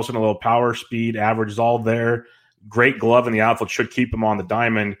Dylan Carlson, a little power, speed, average is all there. Great glove in the outfield should keep him on the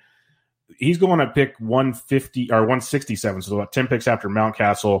diamond. He's going to pick 150 or 167, so about 10 picks after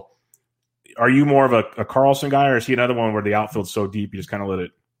Mountcastle. Are you more of a Carlson guy, or is he another one where the outfield's so deep you just kind of let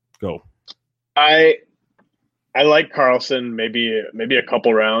it go? I like Carlson maybe a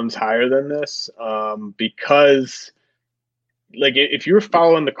couple rounds higher than this because like if you were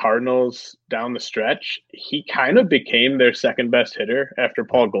following the Cardinals down the stretch, he kind of became their second best hitter after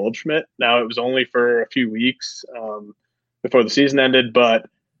Paul Goldschmidt. Now it was only for a few weeks before the season ended, but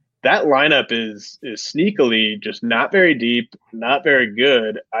that lineup is sneakily just not very deep, not very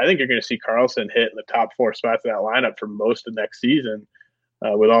good. I think you're going to see Carlson hit in the top 4 spots of that lineup for most of next season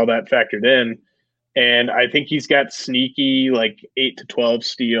with all that factored in. And I think he's got sneaky like 8 to 12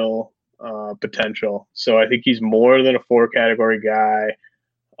 steal potential. So I think he's more than a 4-category guy.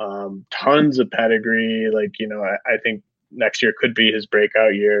 Tons of pedigree. Like, you know, I think next year could be his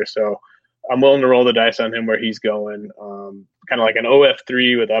breakout year. So I'm willing to roll the dice on him where he's going. Kind of like an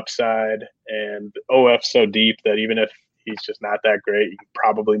OF3 with upside, and OF so deep that even if he's just not that great, you can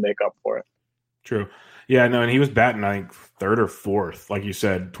probably make up for it. True. Yeah, no, and he was batting, I think, 3rd or 4th, like you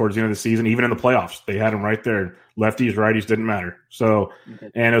said, towards the end of the season, even in the playoffs. They had him right there. Lefties, righties, didn't matter. So,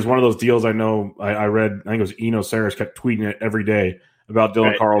 and it was one of those deals I know I read, I think it was Eno Saris kept tweeting it every day about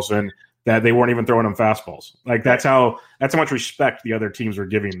Dylan Carlson. that they weren't even throwing him fastballs. Like that's how much respect the other teams were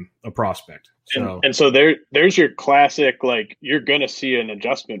giving a prospect. So and so there's your classic, like, you're gonna see an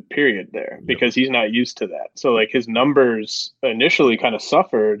adjustment period there because he's not used to that. So like his numbers initially kind of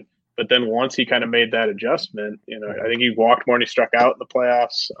suffered, but then once he kind of made that adjustment, I think he walked more and he struck out in the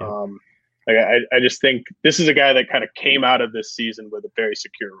playoffs. I just think this is a guy that kind of came out of this season with a very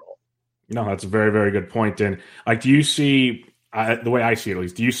secure role. No, that's a very, very good point. And like, do you see the way I see it, at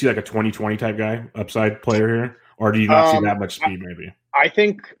least, do you see like a 2020 type guy, upside player here, or do you not see that much speed? Maybe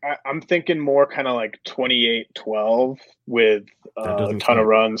I'm thinking more kind of like 28-12 with a ton of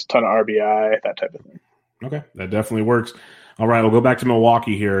runs, ton of RBI, that type of thing. Okay, that definitely works. All right, we'll go back to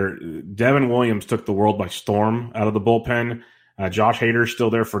Milwaukee here. Devin Williams took the world by storm out of the bullpen. Josh Hader's still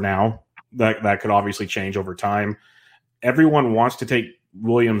there for now. That could obviously change over time. Everyone wants to take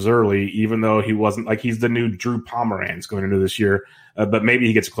Williams early, even though he wasn't like he's the new Drew Pomeranz going into this year, but maybe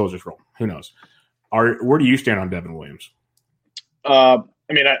he gets a closer's role. Who knows? Where do you stand on Devin Williams? I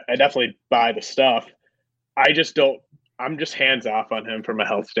definitely buy the stuff. I'm just hands off on him from a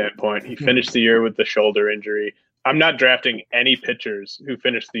health standpoint. He finished the year with the shoulder injury. I'm not drafting any pitchers who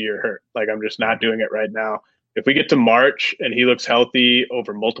finished the year hurt. Like, I'm just not doing it right now. If we get to March and he looks healthy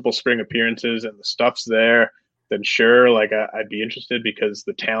over multiple spring appearances and the stuff's there, then sure, like I'd be interested because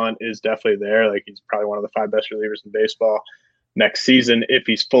the talent is definitely there. Like, he's probably one of the 5 best relievers in baseball next season if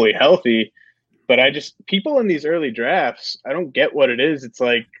he's fully healthy. But people in these early drafts, I don't get what it is. It's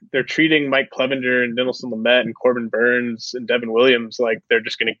like they're treating Mike Clevenger and Dinelson Lamet and Corbin Burns and Devin Williams like they're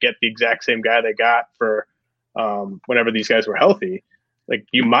just going to get the exact same guy they got for whenever these guys were healthy. Like,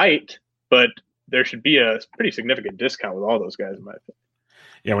 you might, but there should be a pretty significant discount with all those guys, in my opinion.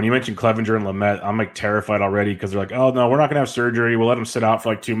 Yeah, when you mentioned Clevenger and Lamet, I'm like terrified already because they're like, oh, no, we're not going to have surgery. We'll let them sit out for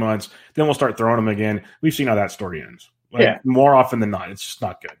like 2 months. Then we'll start throwing them again. We've seen how that story ends. Like, more often than not, it's just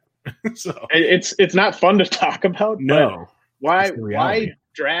not good. So it's not fun to talk about. No. Why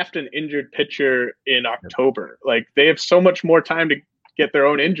draft an injured pitcher in October? Like, they have so much more time to get their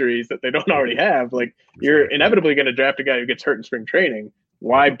own injuries that they don't already have. Like, you're inevitably going to draft a guy who gets hurt in spring training.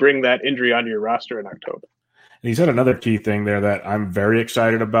 Why bring that injury onto your roster in October? And he said another key thing there that I'm very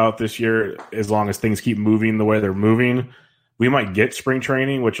excited about this year. As long as things keep moving the way they're moving, we might get spring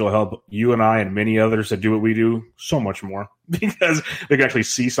training, which will help you and I and many others that do what we do so much more because they can actually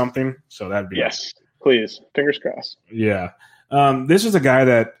see something. So that'd be nice. Please, fingers crossed. Yeah. This is a guy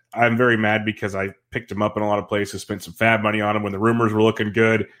that I'm very mad because I picked him up in a lot of places, spent some fab money on him when the rumors were looking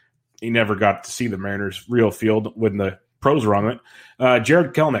good. He never got to see the Mariners' real field when the pros were on it.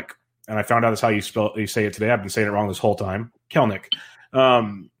 Jared Kelenic. And I found out that's how you say it today. I've been saying it wrong this whole time. Kelenic.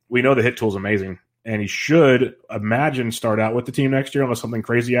 We know the hit tool is amazing, and he should start out with the team next year unless something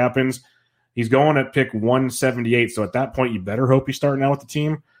crazy happens. He's going at pick 178, so at that point, you better hope he's starting out with the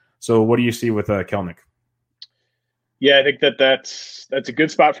team. So what do you see with Kelenic? Yeah, I think that's a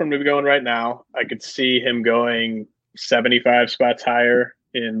good spot for him to be going right now. I could see him going 75 spots higher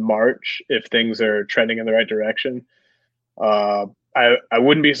in March if things are trending in the right direction. I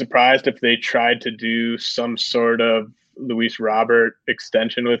wouldn't be surprised if they tried to do some sort of Luis Robert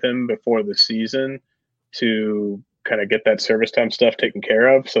extension with him before the season to kind of get that service time stuff taken care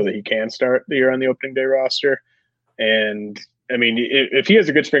of so that he can start the year on the opening day roster. And I mean, if he has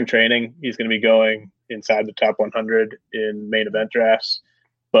a good spring training, he's going to be going inside the top 100 in main event drafts.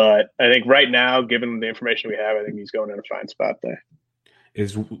 But I think right now, given the information we have, I think he's going in a fine spot there.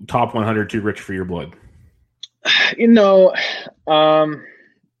 Is top 100 too rich for your blood?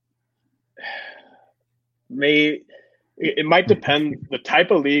 It might depend the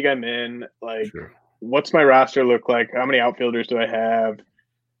type of league I'm in. Like, sure. What's my roster look like? How many outfielders do I have?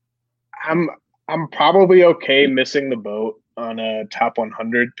 I'm probably okay missing the boat on a top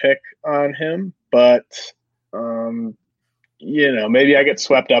 100 pick on him, but maybe I get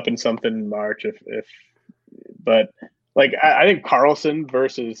swept up in something in March but like I think Carlson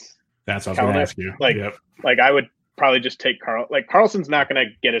versus that's what I was going to ask you. Like I would probably just take Carlson's not going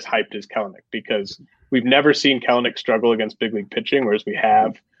to get as hyped as Kelenic because we've never seen Kelenic struggle against big league pitching, whereas we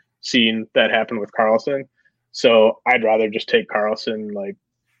have seen that happen with Carlson. So I'd rather just take Carlson. Like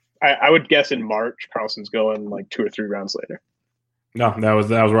I would guess in March, Carlson's going like 2 or 3 rounds later. No, that was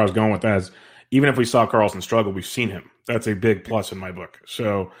where I was going with that. Is even if we saw Carlson struggle, we've seen him. That's a big plus in my book.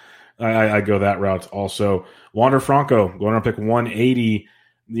 So I go that route also. Wander Franco going to pick 180.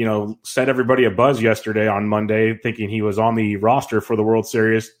 Set everybody a buzz yesterday on Monday, thinking he was on the roster for the World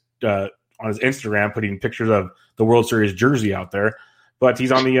Series on his Instagram, putting pictures of the World Series jersey out there. But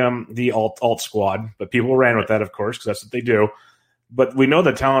he's on the alt squad. But people ran with that, of course, because that's what they do. But we know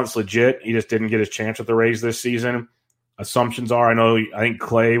the talent's legit. He just didn't get his chance with the Rays this season. assumptions are. I think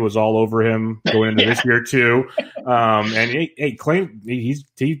Clay was all over him going into this year too. And Clay,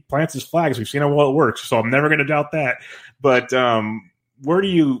 he plants his flags. We've seen how well it works, so I'm never going to doubt that. But where do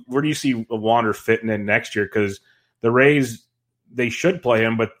you see Wander fitting in next year? Because the Rays, they should play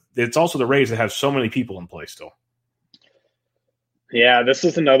him, but it's also the Rays that have so many people in play still. Yeah, this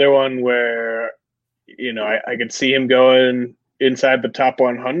is another one where, I could see him going inside the top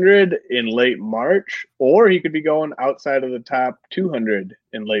 100 in late March, or he could be going outside of the top 200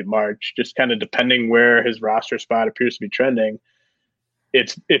 in late March, just kind of depending where his roster spot appears to be trending.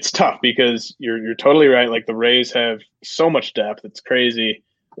 It's tough because you're totally right. Like, the Rays have so much depth. It's crazy,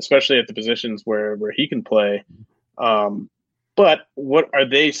 especially at the positions where he can play. But what are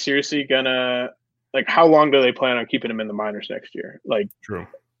they seriously gonna, like, how long do they plan on keeping him in the minors next year? Like, true.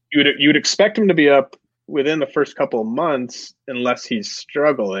 You'd expect him to be up within the first couple of months unless he's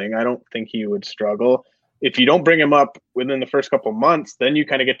struggling. I don't think he would struggle. If you don't bring him up within the first couple of months, then you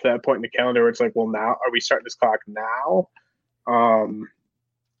kind of get to that point in the calendar where it's like, well, now are we starting this clock now?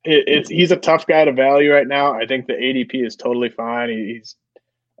 He's a tough guy to value right now. I think the ADP is totally fine. He's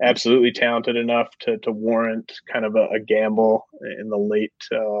absolutely talented enough to warrant kind of a gamble in the late,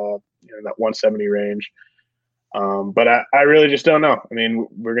 that 170 range. But I really just don't know. I mean,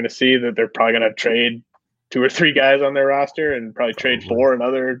 we're going to see that they're probably going to trade 2 or 3 guys on their roster and probably trade 4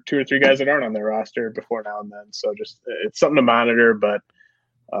 another 2 or 3 guys that aren't on their roster before now and then. So just, it's something to monitor, but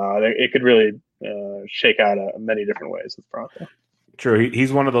it could really shake out many different ways with Franco. True.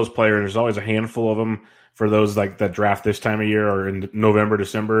 He's one of those players. There's always a handful of them for those like that draft this time of year or in November,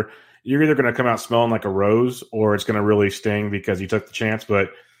 December. You're either going to come out smelling like a rose or it's going to really sting because you took the chance. But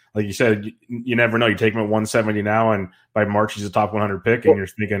like you said, you never know. You take him at 170 now, and by March he's a top 100 pick, and you're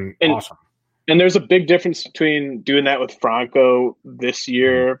thinking, awesome. And there's a big difference between doing that with Franco this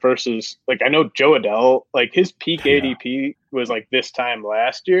year versus, like, I know Joe Adell, like, his peak ADP was like this time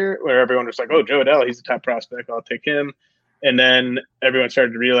last year where everyone was like, oh, Joe Adell, he's a top prospect, I'll take him. And then everyone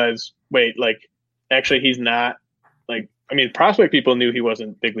started to realize, wait, like, actually he's not. Like, I mean, prospect people knew he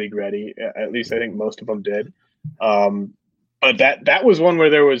wasn't big league ready. At least I think most of them did. But that was one where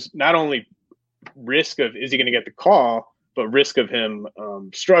there was not only risk of, is he going to get the call, but risk of him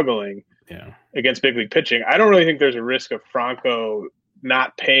struggling against big league pitching. I don't really think there's a risk of Franco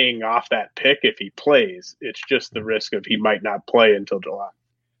not paying off that pick if he plays. It's just the risk of he might not play until July.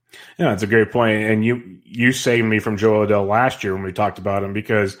 Yeah, that's a great point. And you saved me from Joe Adell last year when we talked about him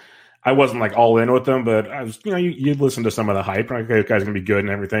because I wasn't like all in with him, but I was, you listen to some of the hype. Like, okay, this guy's gonna be good and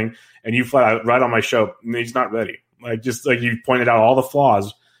everything. And you flat out right on my show, he's not ready. Like, just like you pointed out all the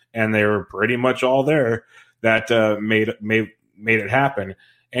flaws, and they were pretty much all there that made it happen.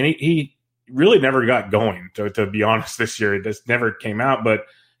 And he really never got going. To be honest, this year it just never came out. But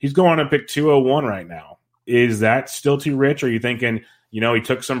he's going to pick 201 right now. Is that still too rich? Or are you thinking, he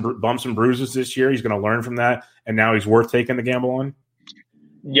took some bumps and bruises this year, he's going to learn from that, and now he's worth taking the gamble on?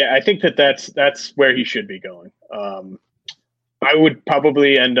 Yeah, I think that's where he should be going. I would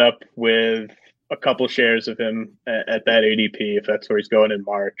probably end up with a couple shares of him at that ADP if that's where he's going in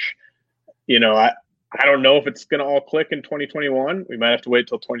March. I don't know if it's going to all click in 2021. We might have to wait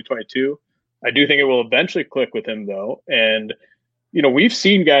till 2022. I do think it will eventually click with him, though. And, we've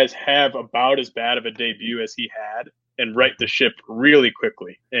seen guys have about as bad of a debut as he had and right the ship really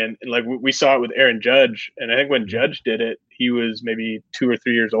quickly. And like we saw it with Aaron Judge. And I think when Judge did it, he was maybe 2 or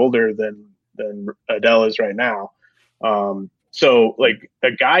 3 years older than Adell is right now. So like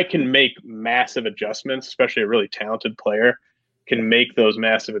a guy can make massive adjustments, especially a really talented player can make those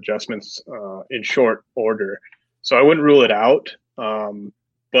massive adjustments in short order. So I wouldn't rule it out.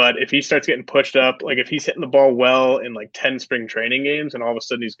 But if he starts getting pushed up, like if he's hitting the ball well in like 10 spring training games and all of a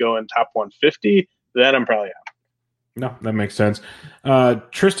sudden he's going top 150, then I'm probably out. No, that makes sense.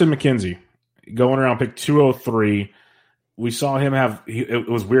 Tristan McKenzie going around pick 203. We saw him it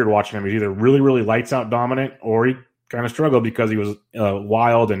was weird watching him. He's either really, really lights out dominant or he kind of struggled because he was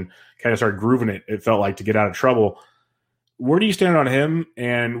wild and kind of started grooving it, it felt like, to get out of trouble. Where do you stand on him?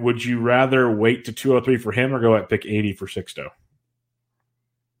 And would you rather wait to 203 for him or go at pick 80 for Sixto?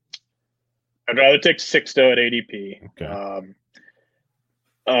 I'd rather take Sixto at ADP. Okay.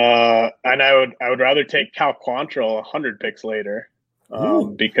 And I would rather take Cal Quantrill 100 picks later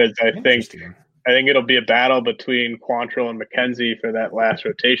because I think it'll be a battle between Quantrill and McKenzie for that last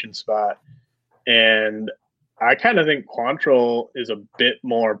rotation spot. And I kind of think Quantrill is a bit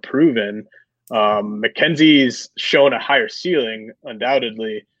more proven. McKenzie's shown a higher ceiling,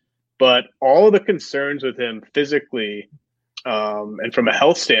 undoubtedly, but all of the concerns with him physically and from a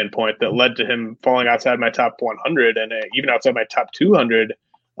health standpoint that led to him falling outside my top 100 and even outside my top 200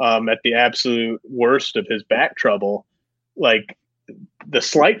 at the absolute worst of his back trouble, like the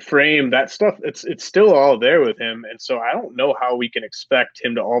slight frame, that stuff, it's still all there with him. And so I don't know how we can expect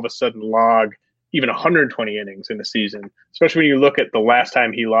him to all of a sudden log even 120 innings in a season, especially when you look at the last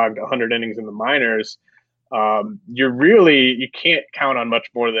time he logged 100 innings in the minors. You can't count on much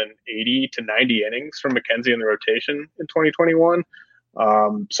more than 80 to 90 innings from McKenzie in the rotation in 2021.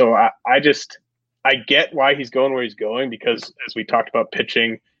 So I get why he's going where he's going, because as we talked about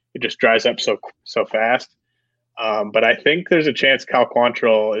pitching, it just dries up so fast. But I think there's a chance Cal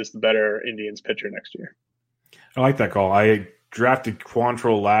Quantrill is the better Indians pitcher next year. I like that call. I drafted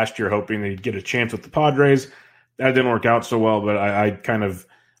Quantrill last year hoping that he'd get a chance with the Padres. That didn't work out so well, but I've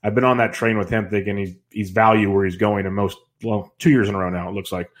been on that train with him thinking he's value where he's going in 2 years in a row now, it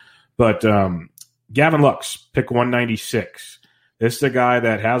looks like. But Gavin Lux, pick 196. This is a guy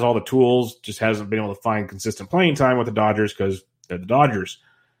that has all the tools, just hasn't been able to find consistent playing time with the Dodgers because they're the Dodgers.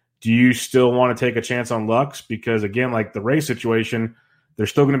 Do you still want to take a chance on Lux? Because, again, like the Ray situation, there's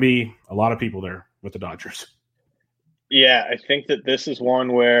still going to be a lot of people there with the Dodgers. Yeah, I think that this is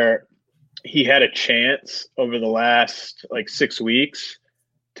one where he had a chance over the last 6 weeks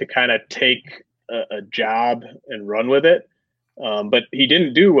to kind of take a job and run with it. But he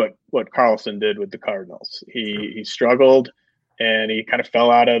didn't do what Carlson did with the Cardinals. He struggled and he kind of fell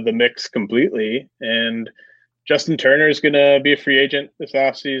out of the mix completely. And Justin Turner is going to be a free agent this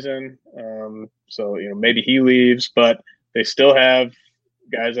offseason. So, maybe he leaves, but they still have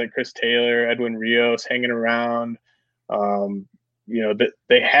guys like Chris Taylor, Edwin Rios hanging around.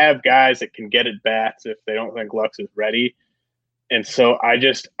 They have guys that can get at bats if they don't think Lux is ready. And so I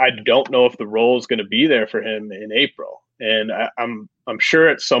don't know if the role is going to be there for him in April. And I'm sure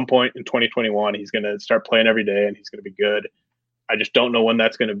at some point in 2021, he's going to start playing every day and he's going to be good. I just don't know when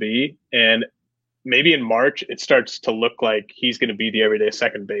that's going to be. And maybe in March, it starts to look like he's going to be the everyday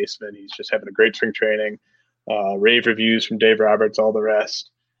second baseman. He's just having a great spring training, rave reviews from Dave Roberts, all the rest.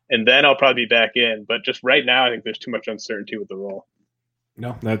 And then I'll probably be back in. But just right now, I think there's too much uncertainty with the role.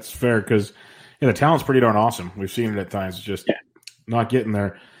 No, that's fair because the talent's pretty darn awesome. We've seen it at times. It's just not getting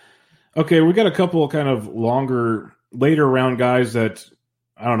there. Okay, we got a couple kind of later round guys that,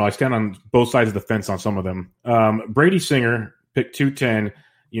 I don't know, I stand on both sides of the fence on some of them. Brady Singer, picked 210.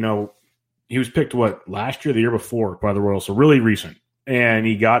 He was picked, last year, the year before by the Royals, so really recent. And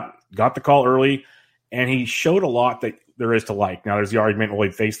he got the call early, and he showed a lot that there is to like. Now, there's the argument, he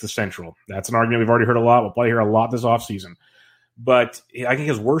faced the Central. That's an argument we've already heard a lot. We'll probably hear a lot this offseason. But I think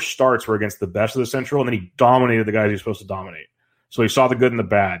his worst starts were against the best of the Central, and then he dominated the guys he was supposed to dominate. So he saw the good and the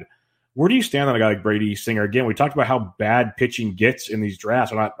bad. Where do you stand on a guy like Brady Singer? Again, we talked about how bad pitching gets in these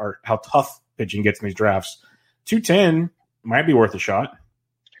drafts, or how tough pitching gets in these drafts. 210 might be worth a shot.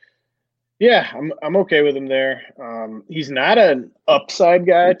 Yeah, I'm okay with him there. He's not an upside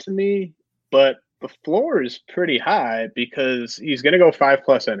guy to me, but the floor is pretty high because he's going to go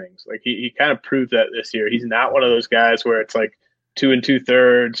 5+ innings. He kind of proved that this year. He's not one of those guys where it's 2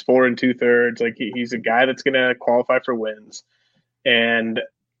 2/3, 4 2/3. He's a guy that's going to qualify for wins, and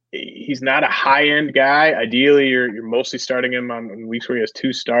he's not a high end guy. Ideally, you're mostly starting him on weeks where he has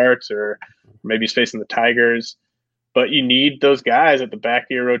 2 starts, or maybe he's facing the Tigers. But you need those guys at the back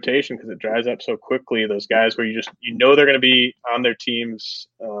of your rotation because it dries up so quickly. Those guys where they're going to be on their teams,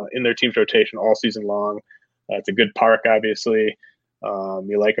 in their team's rotation all season long. It's a good park, obviously.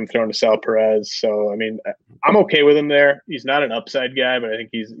 You like him throwing to Sal Perez. So, I'm okay with him there. He's not an upside guy, but I think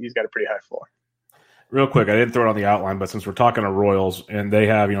he's got a pretty high floor. Real quick, I didn't throw it on the outline, but since we're talking to Royals and they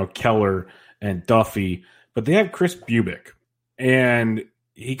have, Keller and Duffy, but they have Chris Bubic. And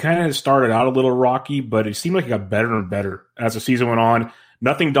he kind of started out a little rocky, but it seemed like he got better and better as the season went on.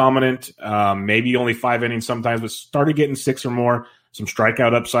 Nothing dominant, maybe only 5 innings sometimes, but started getting 6 or more, some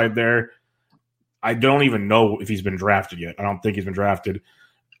strikeout upside there. I don't even know if he's been drafted yet. I don't think he's been drafted.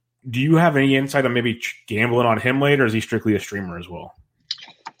 Do you have any insight on maybe gambling on him later, or is he strictly a streamer as well?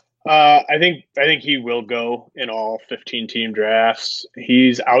 I think he will go in all 15 team drafts.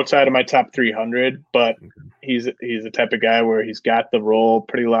 He's outside of my top 300, but he's the type of guy where he's got the role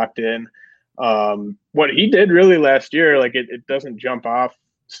pretty locked in. What he did really last year, it doesn't jump off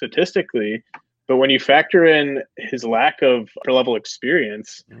statistically, but when you factor in his lack of upper level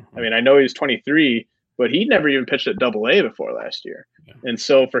experience, I know he's 23, but he never even pitched at Double-A before last year. Yeah. And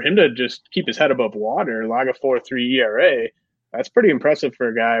so for him to just keep his head above water, log a 4.3 ERA, that's pretty impressive for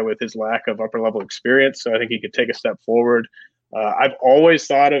a guy with his lack of upper-level experience. So I think he could take a step forward. I've always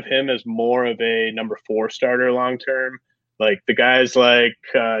thought of him as more of a number 4 starter long-term. The guys like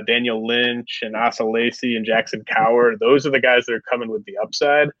Daniel Lynch and Asa Lacy and Jackson Coward, those are the guys that are coming with the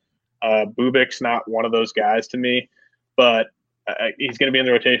upside. Bubik's not one of those guys to me. But he's going to be in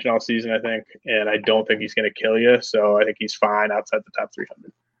the rotation all season, I think, and I don't think he's going to kill you. So I think he's fine outside the top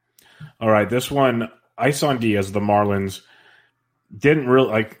 300. All right, this one, Isan Diaz, the Marlins, didn't really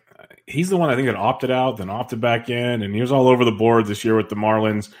like. He's the one I think that opted out, then opted back in, and he was all over the board this year with the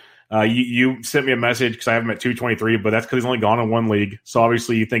Marlins. You sent me a message because I have him at 223, but that's because he's only gone in one league. So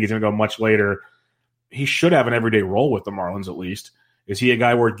obviously you think he's going to go much later. He should have an everyday role with the Marlins at least. Is he a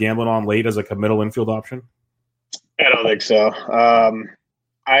guy worth gambling on late as like a middle infield option? I don't think so.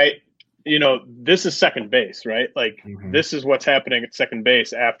 This is second base, right? Like This is what's happening at second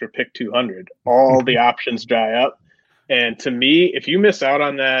base after pick 200. All the options dry up. And to me, if you miss out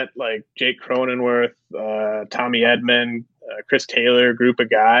on that, like Jake Cronenworth, Tommy Edman, Chris Taylor group of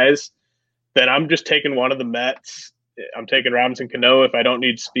guys, then I'm just taking one of the Mets. I'm taking Robinson Cano if I don't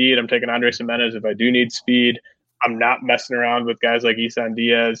need speed. I'm taking Andres Gimenez if I do need speed. I'm not messing around with guys like Isan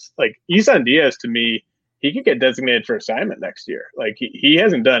Diaz. Like Isan Diaz, to me, he could get designated for assignment next year. Like he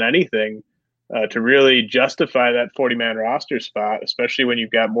hasn't done anything to really justify that 40-man roster spot, especially when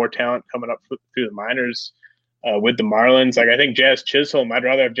you've got more talent coming up through the minors with the Marlins. Like I think Jazz Chisholm, I'd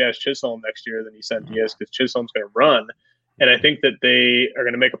rather have Jazz Chisholm next year than Isan Diaz because Chisholm's going to run. And I think that they are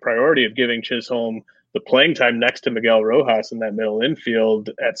going to make a priority of giving Chisholm the playing time next to Miguel Rojas in that middle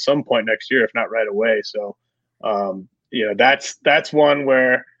infield at some point next year, if not right away. So, that's one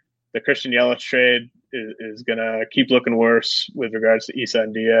where the Christian Yelich trade is going to keep looking worse with regards to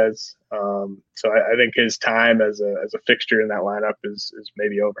Isan Diaz. So I think his time as a fixture in that lineup is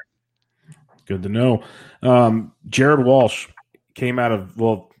maybe over. Good to know. Jared Walsh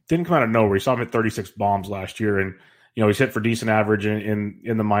didn't come out of nowhere. He saw him at 36 bombs last year, and he's hit for decent average in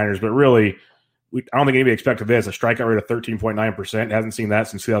the minors, but really, I don't think anybody expected this. A strikeout rate of 13.9%. Hasn't seen that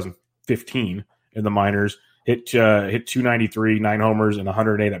since 2015 in the minors. Hit 293, 9 homers, and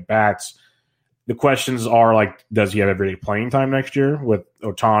 108 at bats. The questions are like, does he have everyday playing time next year with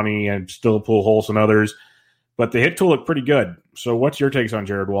Ohtani and still Pujols and others? But the hit tool looked pretty good. So what's your takes on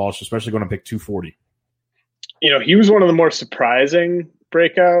Jared Walsh, especially going to pick 240? He was one of the more surprising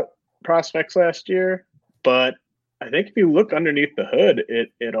breakout prospects last year, but I think if you look underneath the hood,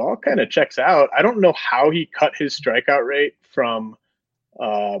 it all kind of checks out. I don't know how he cut his strikeout rate from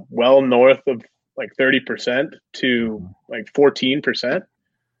well north of like 30% to like 14%,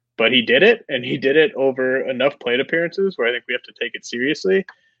 but he did it, and he did it over enough plate appearances where I think we have to take it seriously.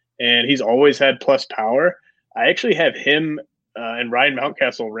 And he's always had plus power. I actually have him and Ryan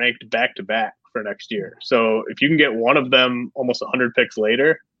Mountcastle ranked back to back for next year. So if you can get one of them almost 100 picks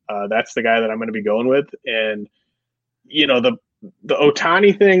later, that's the guy that I'm going to be going with. And the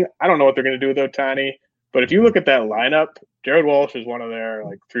Ohtani thing, I don't know what they're going to do with Ohtani, but if you look at that lineup, Jared Walsh is one of their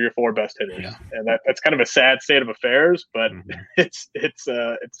like 3 or 4 best hitters, and that's kind of a sad state of affairs, but it's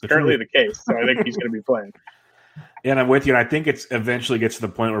currently the case. So I think he's going to be playing. And I'm with you, and I think it's eventually gets to the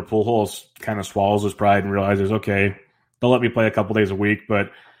point where Pujols kind of swallows his pride and realizes, okay, they'll let me play a couple days a week,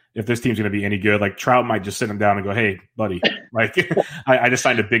 but if this team's going to be any good, like Trout might just sit him down and go, hey, buddy, like I just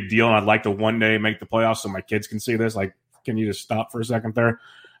signed a big deal, and I'd like to one day make the playoffs so my kids can see this. Like, can you just stop for a second there?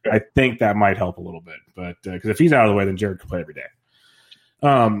 I think that might help a little bit, but because if he's out of the way, then Jared can play every day.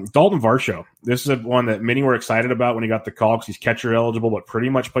 Dalton Varsho. This is one that many were excited about when he got the call because he's catcher eligible, but pretty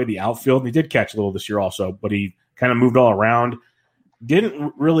much played the outfield. And he did catch a little this year also, but he kind of moved all around.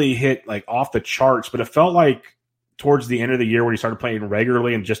 Didn't really hit like off the charts, but it felt like towards the end of the year when he started playing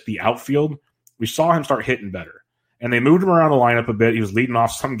regularly in just the outfield, we saw him start hitting better. And they moved him around the lineup a bit. He was leading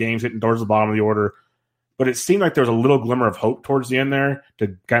off some games, hitting towards the bottom of the order. But it seemed like there was a little glimmer of hope towards the end there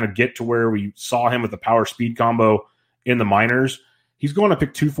to kind of get to where we saw him with the power speed combo in the minors. He's going to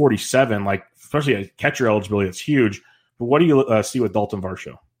pick 247, like especially at catcher eligibility. That's huge. But what do you see with Dalton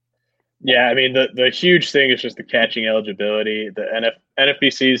Varsho? Yeah, I mean, the huge thing is just the catching eligibility. The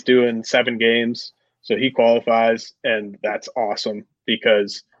NFBC is doing 7 games, so he qualifies, and that's awesome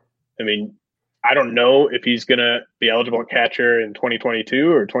because, I mean, I don't know if he's going to be eligible at catcher in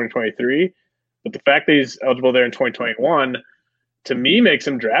 2022 or 2023, but the fact that he's eligible there in 2021, to me, makes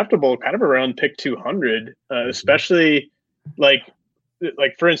him draftable kind of around pick 200, especially like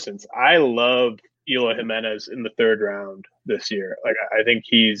for instance, I love Eloy Jimenez in the 3rd round this year. Like, I think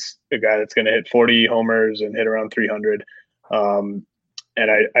he's a guy that's going to hit 40 homers and hit around 300. And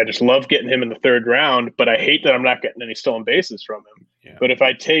I just love getting him in the 3rd round, but I hate that I'm not getting any stolen bases from him. Yeah. But if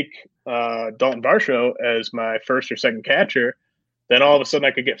I take Dalton Varsho as my 1st or 2nd catcher, then all of a sudden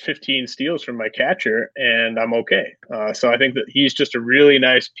I could get 15 steals from my catcher and I'm okay. So I think that he's just a really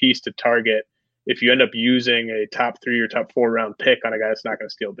nice piece to target if you end up using a top 3 or top 4 round pick on a guy that's not going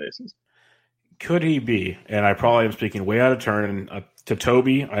to steal bases. Could he be, and I probably am speaking way out of turn, and to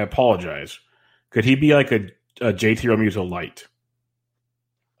Toby, I apologize. Could he be like a JT Realmuto light?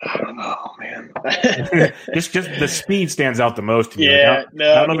 I don't know, man. just the speed stands out the most to me. Yeah, I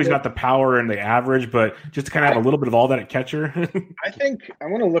don't know if he's got the power and the average, but just to kind of have a little bit of all that at catcher. I think I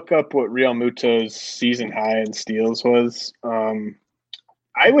want to look up what Realmuto's season high in steals was.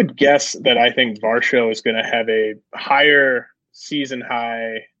 I would guess that I think Varsho is going to have a higher season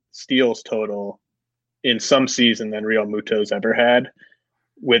high steals total in some season than Realmuto's ever had,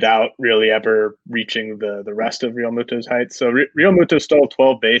 without really ever reaching the rest of Realmuto's heights. So Realmuto stole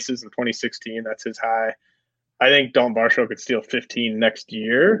 12 bases in 2016. That's his high. I think Dalton Varsho could steal 15 next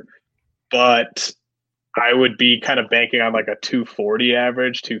year, but I would be kind of banking on like a 240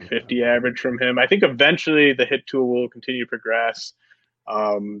 average, 250 average from him. I think eventually the hit tool will continue to progress.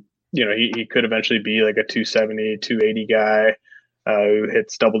 He could eventually be like a 270, 280 guy who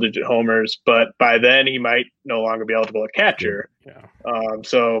hits double-digit homers, but by then he might no longer be eligible at catcher. Yeah.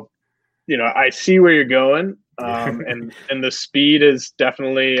 I see where you're going, and the speed is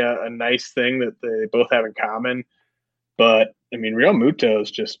definitely a nice thing that they both have in common. But I mean, Realmuto's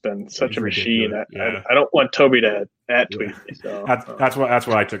just been such a machine. I don't want Toby to tweet me. So that's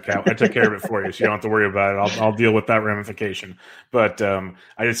what I took care. I took care of it for you, so you don't have to worry about it. I'll deal with that ramification. But I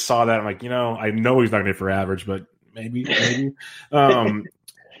just saw that. I'm like, I know he's not going to be for average, but maybe.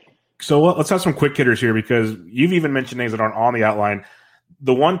 So let's have some quick hitters here, because you've even mentioned names that aren't on the outline.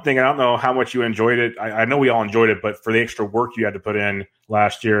 The one thing, I don't know how much you enjoyed it. I know we all enjoyed it, but for the extra work you had to put in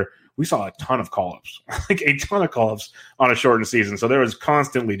last year, we saw a ton of call-ups, like a ton of call-ups on a shortened season. So there was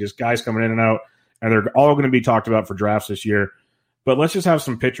constantly just guys coming in and out, and they're all going to be talked about for drafts this year. But let's just have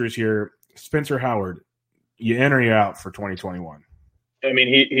some pitchers here. Spencer Howard, you in or you out for 2021? I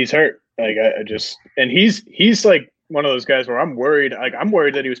mean, he's hurt. Like and he's like one of those guys where I'm worried. Like, I'm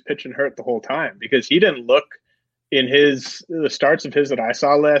worried that he was pitching hurt the whole time, because he didn't look in the starts of his that I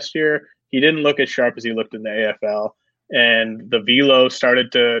saw last year. He didn't look as sharp as he looked in the AFL. And the velo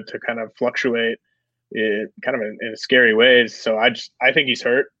started to kind of fluctuate in a scary ways. So I think he's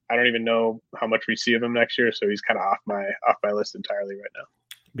hurt. I don't even know how much we see of him next year. So he's kind of off my list entirely right now.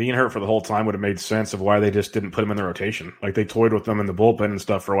 Being hurt for the whole time would have made sense of why they just didn't put him in the rotation. Like, they toyed with them in the bullpen and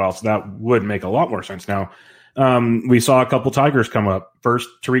stuff for a while. So that would make a lot more sense now. We saw a couple Tigers come up. First,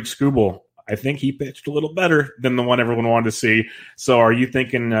 Tariq Skubal. I think he pitched a little better than the one everyone wanted to see. So are you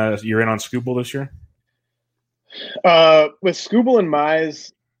thinking you're in on Skubal this year? With Skubal and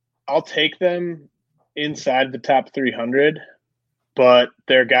Mize, I'll take them inside the top 300, but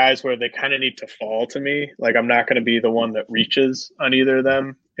they're guys where they kind of need to fall to me. Like, I'm not going to be the one that reaches on either of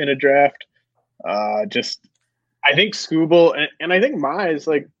them in a draft. I think Skubal and I think Mize,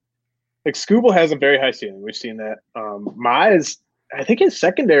 like Skubal has a very high ceiling. We've seen that. Mize, I think his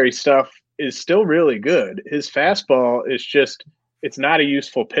secondary stuff is still really good. His fastball is just, it's not a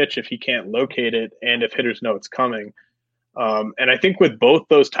useful pitch if he can't locate it and if hitters know it's coming. And I think with both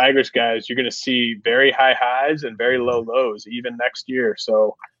those Tigers guys, you're going to see very high highs and very low lows even next year.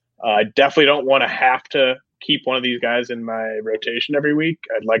 So I definitely don't want to have to keep one of these guys in my rotation every week.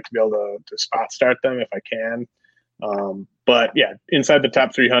 I'd like to be able to spot start them if I can. But yeah, inside the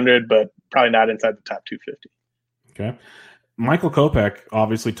top 300, but probably not inside the top 250. Okay. Michael Kopech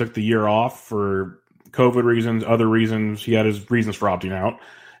obviously took the year off for COVID reasons, other reasons. He had his reasons for opting out,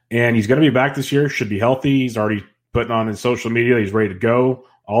 and he's going to be back this year. Should be healthy. He's already putting on his social media. He's ready to go.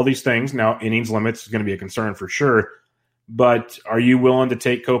 All these things. Now, innings limits is going to be a concern for sure. But are you willing to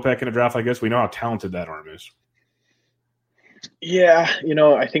take Kopech in a draft like this? We know how talented that arm is. Yeah,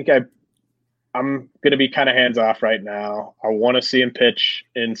 I think I'm going to be kind of hands off right now. I want to see him pitch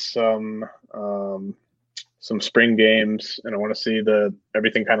in some spring games, and I want to see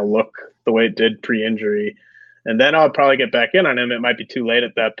everything kind of look the way it did pre-injury. And then I'll probably get back in on him. It might be too late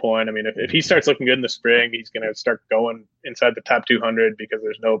at that point. I mean, if he starts looking good in the spring, he's going to start going inside the top 200 because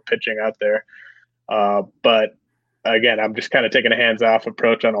there's no pitching out there. But again, I'm just kind of taking a hands-off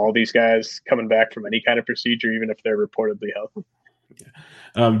approach on all these guys coming back from any kind of procedure, even if they're reportedly healthy.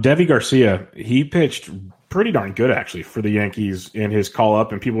 Deivi Garcia, he pitched pretty darn good actually for the Yankees in his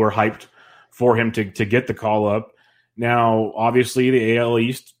call-up, and people were hyped for him to get the call-up. Now, obviously, the AL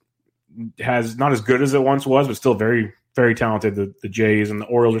East has not as good as it once was, but still very, very talented. The Jays and the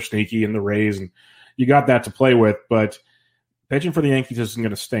Orioles are sneaky, and the Rays, and you got that to play with. But pitching for the Yankees isn't going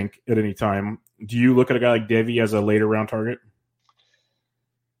to stink at any time. Do you look at a guy like Deivi as a later round target?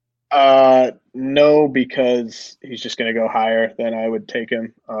 No, because he's just going to go higher than I would take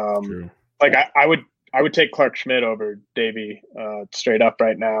him. True. Like I would take Clark Schmidt over Deivi straight up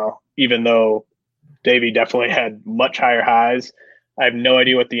right now, even though Deivi definitely had much higher highs. I have no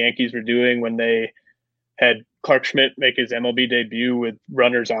idea what the Yankees were doing when they had Clark Schmidt make his MLB debut with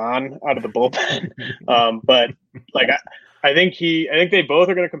runners on out of the bullpen. But like I think they both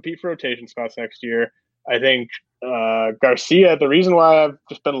are going to compete for rotation spots next year. I think Garcia, the reason why I've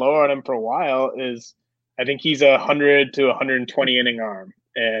just been lower on him for a while is I think he's 100 to 120 inning arm.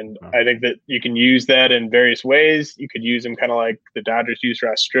 And I think that you can use that in various ways. You could use him kind of like the Dodgers used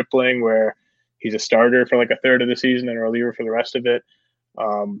Ross Stripling, where he's a starter for like a third of the season and a reliever for the rest of it.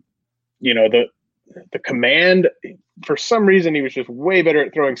 The command, for some reason, he was just way better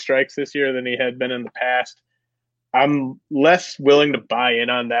at throwing strikes this year than he had been in the past. I'm less willing to buy in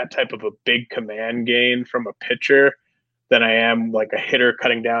on that type of a big command gain from a pitcher than I am like a hitter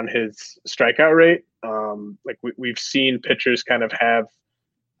cutting down his strikeout rate. We've seen pitchers kind of have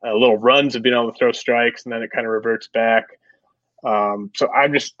little runs of being able to throw strikes, and then it kind of reverts back. So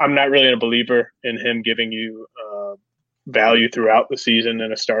I'm not really a believer in him giving you value throughout the season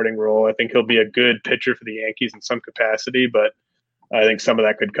in a starting role. I think he'll be a good pitcher for the Yankees in some capacity, but I think some of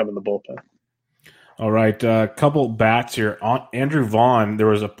that could come in the bullpen. All right, a couple bats here. Andrew Vaughn, there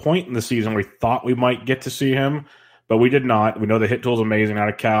was a point in the season where we thought we might get to see him, but we did not. We know the hit tool is amazing out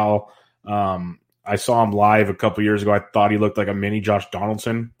of Cal. I saw him live a couple years ago. I thought he looked like a mini Josh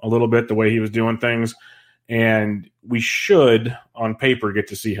Donaldson a little bit, the way he was doing things. And we should, on paper, get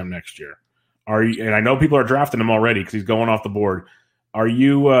to see him next year. And I know people are drafting him already because he's going off the board. Are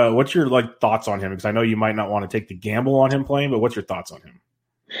you? What's your thoughts on him? Because I know you might not want to take the gamble on him playing, but what's your thoughts on him?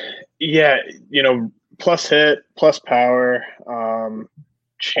 Yeah, plus hit, plus power,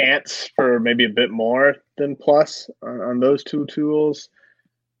 chance for maybe a bit more than plus on those two tools.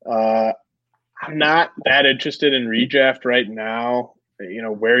 I'm not that interested in redraft right now.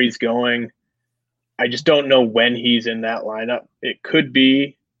 Where he's going, I just don't know when he's in that lineup. It could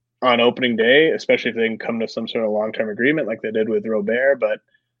be on opening day, especially if they can come to some sort of long-term agreement like they did with Robert. But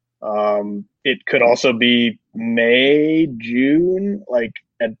it could also be May, June. Like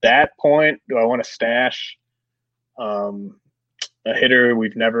at that point, do I want to stash a hitter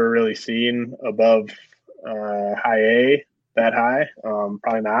we've never really seen above high A that high?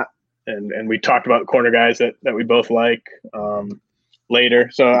 Probably not. And we talked about corner guys that we both like later.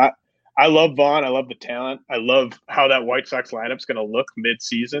 So I love Vaughn. I love the talent. I love how that White Sox lineup's going to look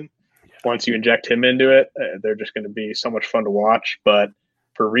mid-season. Once you inject him into it, they're just going to be so much fun to watch. But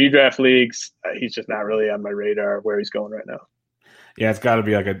for redraft leagues, he's just not really on my radar where he's going right now. Yeah, it's got to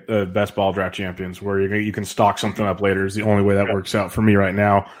be like a best ball draft champions where you can stock something up later is the only way that works out for me right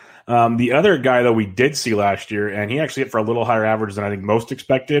now. The other guy, though, we did see last year, and he actually hit for a little higher average than I think most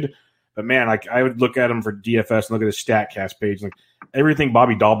expected. But, man, I would look at him for DFS and look at his StatCast page. Like everything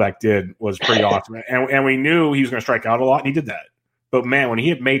Bobby Dahlbeck did was pretty awesome. And we knew he was going to strike out a lot, and he did that. But, man, when he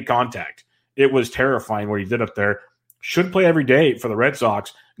had made contact, it was terrifying what he did up there. Should play every day for the Red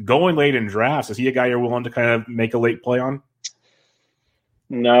Sox. Going late in drafts, is he a guy you're willing to kind of make a late play on?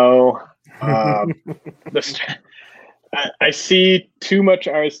 No. I see too much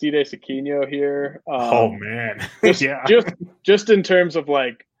Aristides Aquino here. Oh, man. Just in terms of,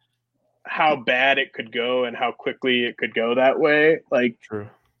 like, how bad it could go and how quickly it could go that way. Like, True.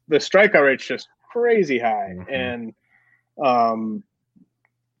 The strikeout rate's just crazy high. Mm-hmm. And,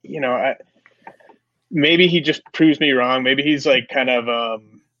 maybe he just proves me wrong. Maybe he's like kind of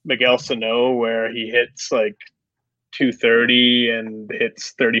Miguel Sano, where he hits like 230 and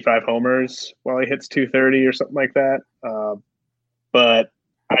hits 35 homers while he hits 230 or something like that. But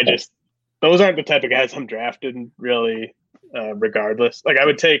those aren't the type of guys I'm drafting really, regardless. Like I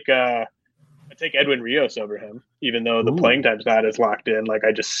would take Edwin Rios over him, even though the playing time's not as locked in. Like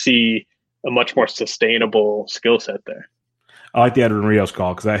I just see a much more sustainable skill set there. I like the Edwin Rios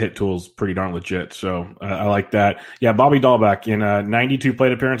call because that hit tool is pretty darn legit. So I like that. Yeah, Bobby Dahlbeck in 92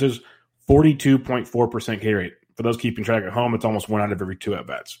 plate appearances, 42.4% K rate. For those keeping track at home, it's almost 1 out of every 2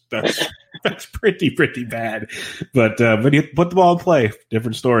 at-bats. That's pretty bad. But he put the ball in play.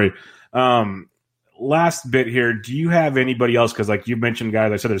 Different story. Last bit here. Do you have anybody else? Because like you mentioned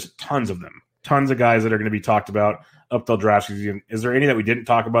guys, I said there's tons of them. Tons of guys that are going to be talked about up till draft season. Is there any that we didn't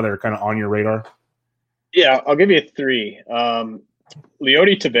talk about that are kind of on your radar? Yeah, I'll give you 3. Leody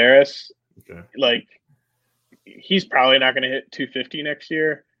Taveras, like he's probably not going to hit 250 next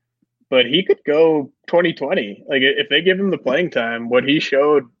year, but he could go 2020. Like if they give him the playing time, what he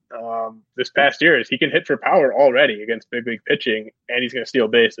showed this past year is he can hit for power already against big league pitching, and he's going to steal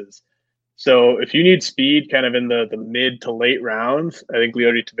bases. So if you need speed kind of in the mid to late rounds, I think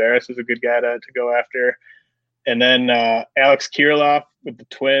Leody Taveras is a good guy to go after. And then Alex Kirilloff with the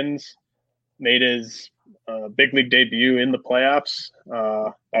Twins made his big league debut in the playoffs.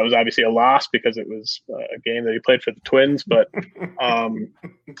 That was obviously a loss because it was a game that he played for the Twins, but I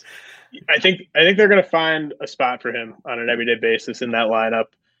I think they're going to find a spot for him on an everyday basis in that lineup.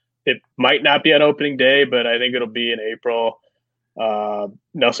 It might not be on opening day, but I think it'll be in April.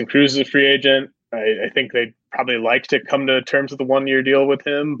 Nelson Cruz is a free agent. I think they'd probably like to come to terms with a 1-year deal with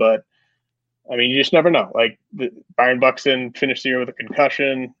him, but I mean, you just never know. Like Byron Buxton finished the year with a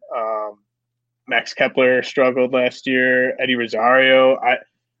concussion. Max Kepler struggled last year. Eddie Rosario. I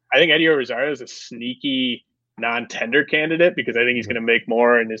think Eddie Rosario is a sneaky non-tender candidate because I think he's going to make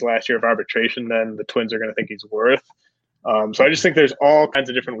more in his last year of arbitration than the Twins are going to think he's worth. So I just think there's all kinds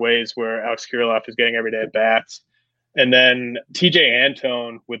of different ways where Alex Kirilloff is getting everyday at bats. And then TJ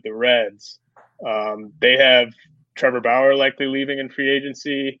Antone with the Reds. They have Trevor Bauer likely leaving in free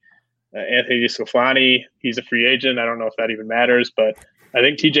agency. Anthony DeSclafani, he's a free agent. I don't know if that even matters, but I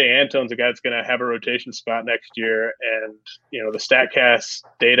think TJ Antone's a guy that's going to have a rotation spot next year. And, the StatCast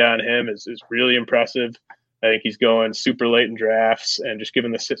data on him is really impressive. I think he's going super late in drafts, and just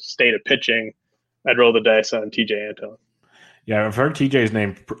given the state of pitching, I'd roll the dice on TJ Antone. Yeah, I've heard TJ's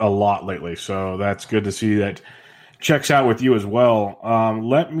name a lot lately, so that's good to see that checks out with you as well.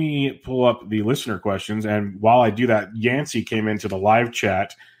 Let me pull up the listener questions, and while I do that, Yancey came into the live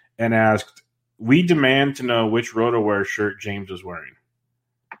chat and asked, "We demand to know which RotoWire shirt James is wearing."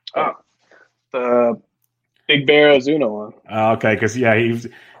 Oh, the Big Bear Ozuna one. Okay, because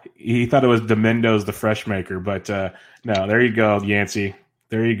he thought it was Domindo's the Fresh Maker, but no, there you go, Yancey.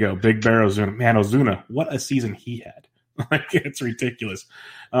 There you go, Big Bear Ozuna. Man, Ozuna, what a season he had! Like, it's ridiculous.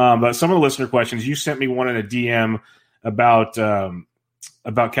 But some of the listener questions, you sent me one in a DM about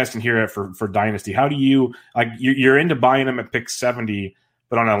Keston Hiura for Dynasty. How do you you're into buying him at pick 70,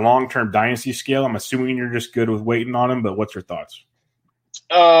 but on a long-term Dynasty scale, I'm assuming you're just good with waiting on him. But what's your thoughts?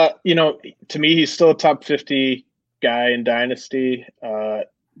 To me, he's still a top 50 guy in Dynasty.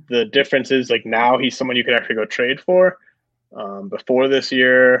 The difference is, like, now he's someone you could actually go trade for. Before this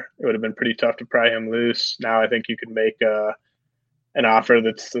year, it would have been pretty tough to pry him loose. Now I think you could make an offer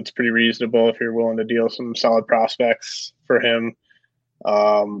that's pretty reasonable if you're willing to deal some solid prospects for him.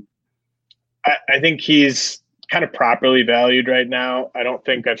 I think he's kind of properly valued right now. I don't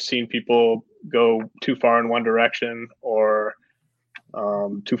think I've seen people go too far in one direction or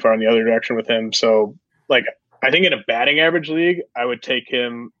too far in the other direction with him. So, like, I think in a batting average league, I would take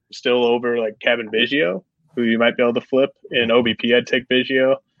him still over like Kevin Biggio, who you might be able to flip. In OBP, I'd take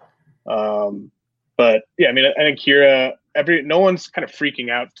Biggio. But yeah, I mean, I think Hiura, no one's kind of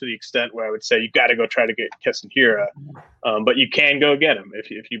freaking out to the extent where I would say you got to go try to get Keston Hiura. But you can go get him if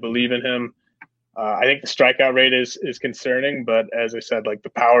you believe in him. I think the strikeout rate is concerning, but as I said, like,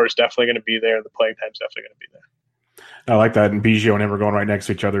 the power is definitely going to be there. The playing time is definitely going to be there. I like that. And Biggio and him are going right next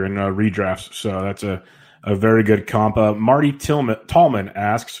to each other in redrafts. So that's a very good comp. Marty Tallman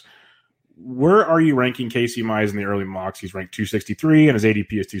asks, where are you ranking Casey Mize in the early mocks? He's ranked 263 and his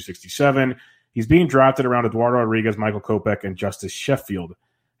ADP is 267. He's being drafted around Eduardo Rodriguez, Michael Kopech, and Justice Sheffield.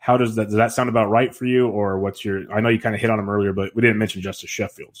 Does that sound about right for you? Or I know you kind of hit on him earlier, but we didn't mention Justice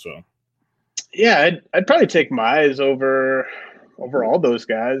Sheffield. So yeah, I'd probably take Mize over all those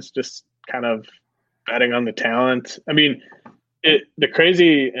guys, just kind of betting on the talent. I mean, the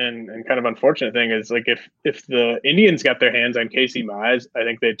crazy and kind of unfortunate thing is, like, if the Indians got their hands on Casey Mize, I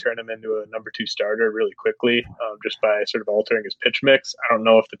think they'd turn him into a number 2 starter really quickly, just by sort of altering his pitch mix. I don't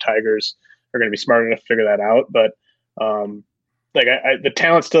know if the Tigers are going to be smart enough to figure that out, but the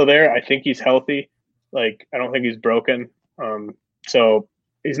talent's still there. I think he's healthy. Like, I don't think he's broken. So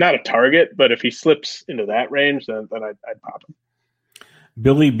he's not a target, but if he slips into that range, then I'd pop him.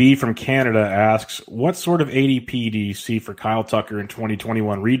 Billy B from Canada asks, what sort of ADP do you see for Kyle Tucker in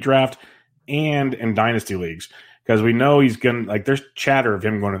 2021 redraft and in dynasty leagues? Because we know he's going to, like, there's chatter of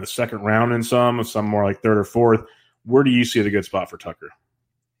him going to the second round in some more like third or fourth. Where do you see the good spot for Tucker?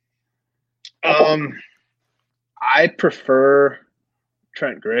 I prefer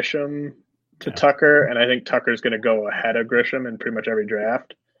Trent Grisham to Tucker, and I think Tucker's going to go ahead of Grisham in pretty much every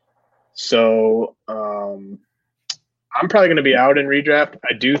draft. So, I'm probably going to be out in redraft.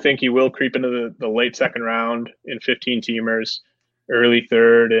 I do think he will creep into the late second round in 15-teamers, early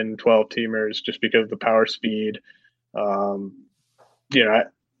third and 12-teamers, just because of the power speed. I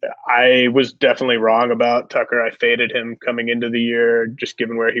was definitely wrong about Tucker. I faded him coming into the year, just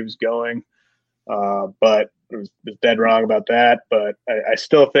given where he was going. But I was dead wrong about that. But I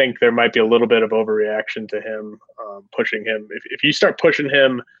still think there might be a little bit of overreaction to him, pushing him. If you start pushing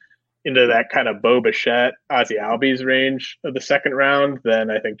him into that kind of Bo Bichette, Ozzie Albies range of the second round,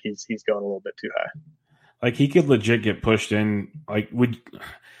 then I think he's going a little bit too high. Like, he could legit get pushed in. Like,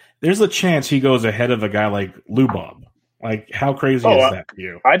 there's a chance he goes ahead of a guy like Lou Bob. Like, how crazy is that to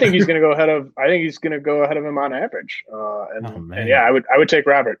you? I think he's going to go ahead of. I think he's going to go ahead of him on average. And yeah, I would take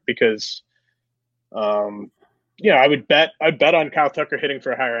Robert because, I would bet on Kyle Tucker hitting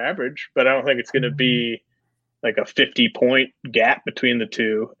for a higher average, but I don't think it's going to be like a 50-point gap between the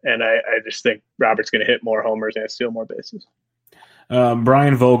two. And I just think Robert's going to hit more homers and steal more bases.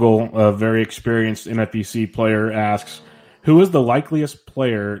 Brian Vogel, a very experienced NFBC player, asks, who is the likeliest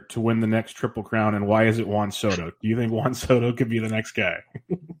player to win the next Triple Crown, and why is it Juan Soto? Do you think Juan Soto could be the next guy?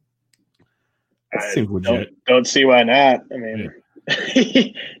 That seems legit. Don't see why not. I mean,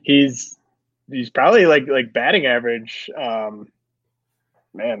 he's probably like batting average. Man,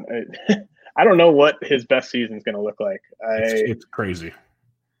 I don't know what his best season is going to look like. It's crazy.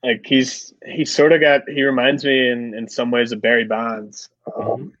 Like he reminds me in some ways of Barry Bonds.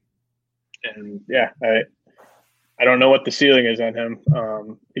 And yeah, I don't know what the ceiling is on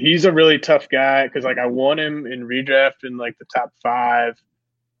him. He's a really tough guy because like I won him in redraft in like the top 5,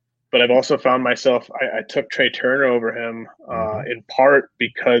 but I've also found myself I took Trey Turner over him in part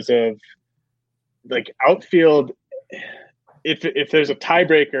because of like outfield. If there's a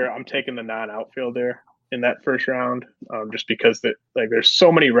tiebreaker, I'm taking the non-outfielder in that first round, just because that like there's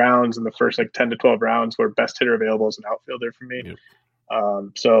so many rounds in the first like 10 to 12 rounds where best hitter available is an outfielder for me. Yep.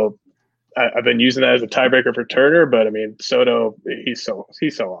 So I've been using that as a tiebreaker for Turner, but I mean Soto, he's so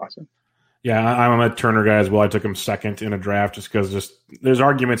awesome. Yeah, I'm a Turner guy as well. I took him second in a draft just because there's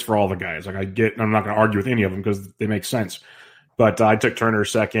arguments for all the guys. Like I'm not going to argue with any of them because they make sense. But I took Turner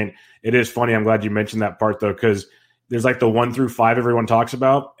second. It is funny. I'm glad you mentioned that part though, because there's like the 1 through 5 everyone talks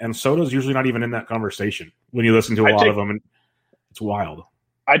about, and Soto's usually not even in that conversation when you listen to a lot of them, and it's wild.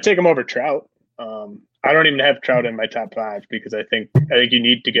 I'd take him over Trout. I don't even have Trout in my top 5 because I think you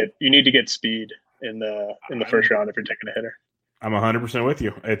need to get speed in the first round if you're taking a hitter. I'm 100% with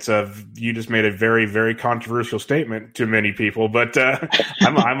you. It's you just made a very, very controversial statement to many people, but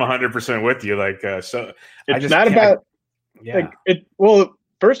I'm 100% with you. Like so, it's not about like it. Well,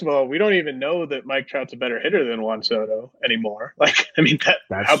 first of all, we don't even know that Mike Trout's a better hitter than Juan Soto anymore. Like, I mean,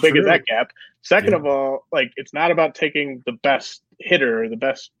 that's how big is that gap? Second of all, like, it's not about taking the best hitter or the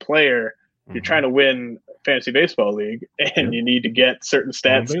best player. You're trying to win fantasy baseball league, and you need to get certain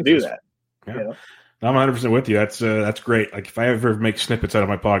stats to do that. Yeah. You know? I'm 100% with you. That's great. Like, if I ever make snippets out of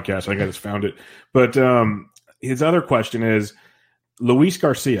my podcast, I think I just found it. But his other question is, Luis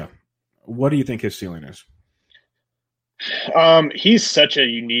Garcia, what do you think his ceiling is? He's such a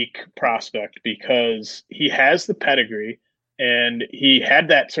unique prospect because he has the pedigree and he had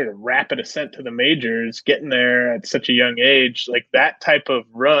that sort of rapid ascent to the majors, getting there at such a young age. Like that type of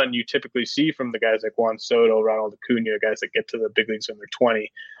run you typically see from the guys like Juan Soto, Ronald Acuna, guys that get to the big leagues when they're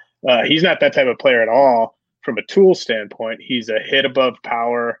 20. He's not that type of player at all from a tool standpoint. He's a hit above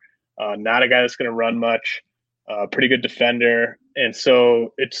power, not a guy that's going to run much, pretty good defender. And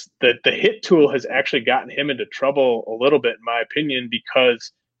so it's the hit tool has actually gotten him into trouble a little bit, in my opinion,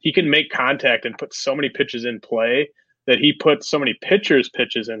 because he can make contact and put so many pitches in play that he puts so many pitchers'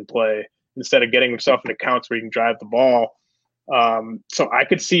 pitches in play instead of getting himself into counts where he can drive the ball. So I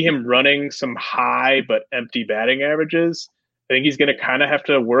could see him running some high but empty batting averages. I think he's going to kind of have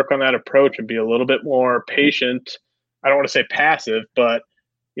to work on that approach and be a little bit more patient. I don't want to say passive, but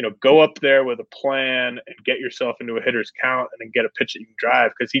go up there with a plan and get yourself into a hitter's count and then get a pitch that you can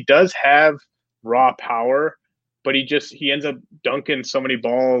drive, because he does have raw power, but he ends up dunking so many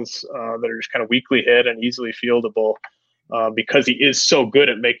balls that are just kind of weakly hit and easily fieldable because he is so good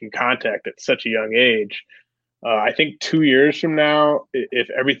at making contact at such a young age. I think 2 years from now, if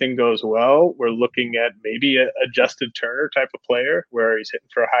everything goes well, we're looking at maybe a Justin Turner type of player where he's hitting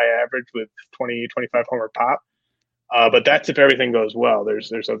for a high average with 20, 25 homer pop. But that's if everything goes well. There's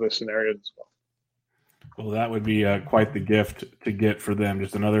other scenarios as well. Well, that would be quite the gift to get for them.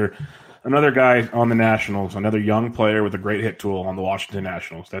 Just another guy on the Nationals, another young player with a great hit tool on the Washington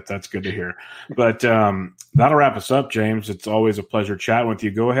Nationals. That's good to hear. But that'll wrap us up, James. It's always a pleasure chatting with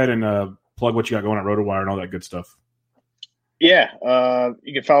you. Go ahead and plug what you got going at RotoWire and all that good stuff. Yeah,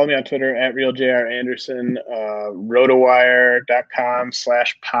 you can follow me on Twitter at RealJRAnderson,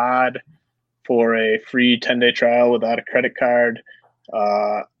 rotowire.com/pod. for a free 10-day trial without a credit card.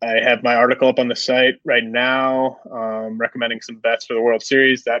 I have my article up on the site right now recommending some bets for the World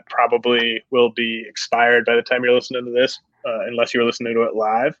Series. That probably will be expired by the time you're listening to this, unless you're listening to it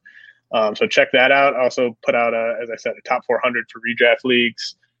live. So check that out. I also put out, as I said, a top 400 for redraft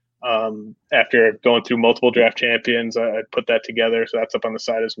leagues. After going through multiple draft champions, I put that together. So that's up on the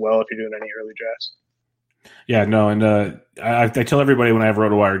site as well if you're doing any early drafts. Yeah, no, and I tell everybody when I have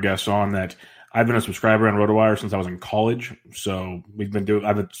RotoWire guests on that I've been a subscriber on RotoWire since I was in college. So we've been doing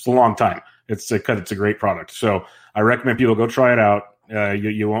it's a long time. It's a great product. So I recommend people go try it out.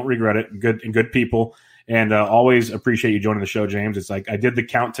 You won't regret it. Good people. And always appreciate you joining the show, James. It's like I did the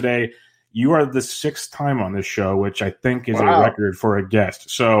count today. You are the 6th time on this show, which I think is a record for a guest.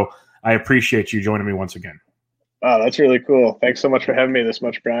 So I appreciate you joining me once again. Wow, that's really cool. Thanks so much for having me this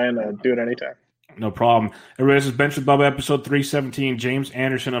much, Brian. Do it anytime. No problem. Everybody, this is Bench with Bubba, episode 317. James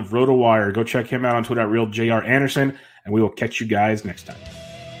Anderson of RotoWire. Go check him out on Twitter at RealJRAnderson, and we will catch you guys next time.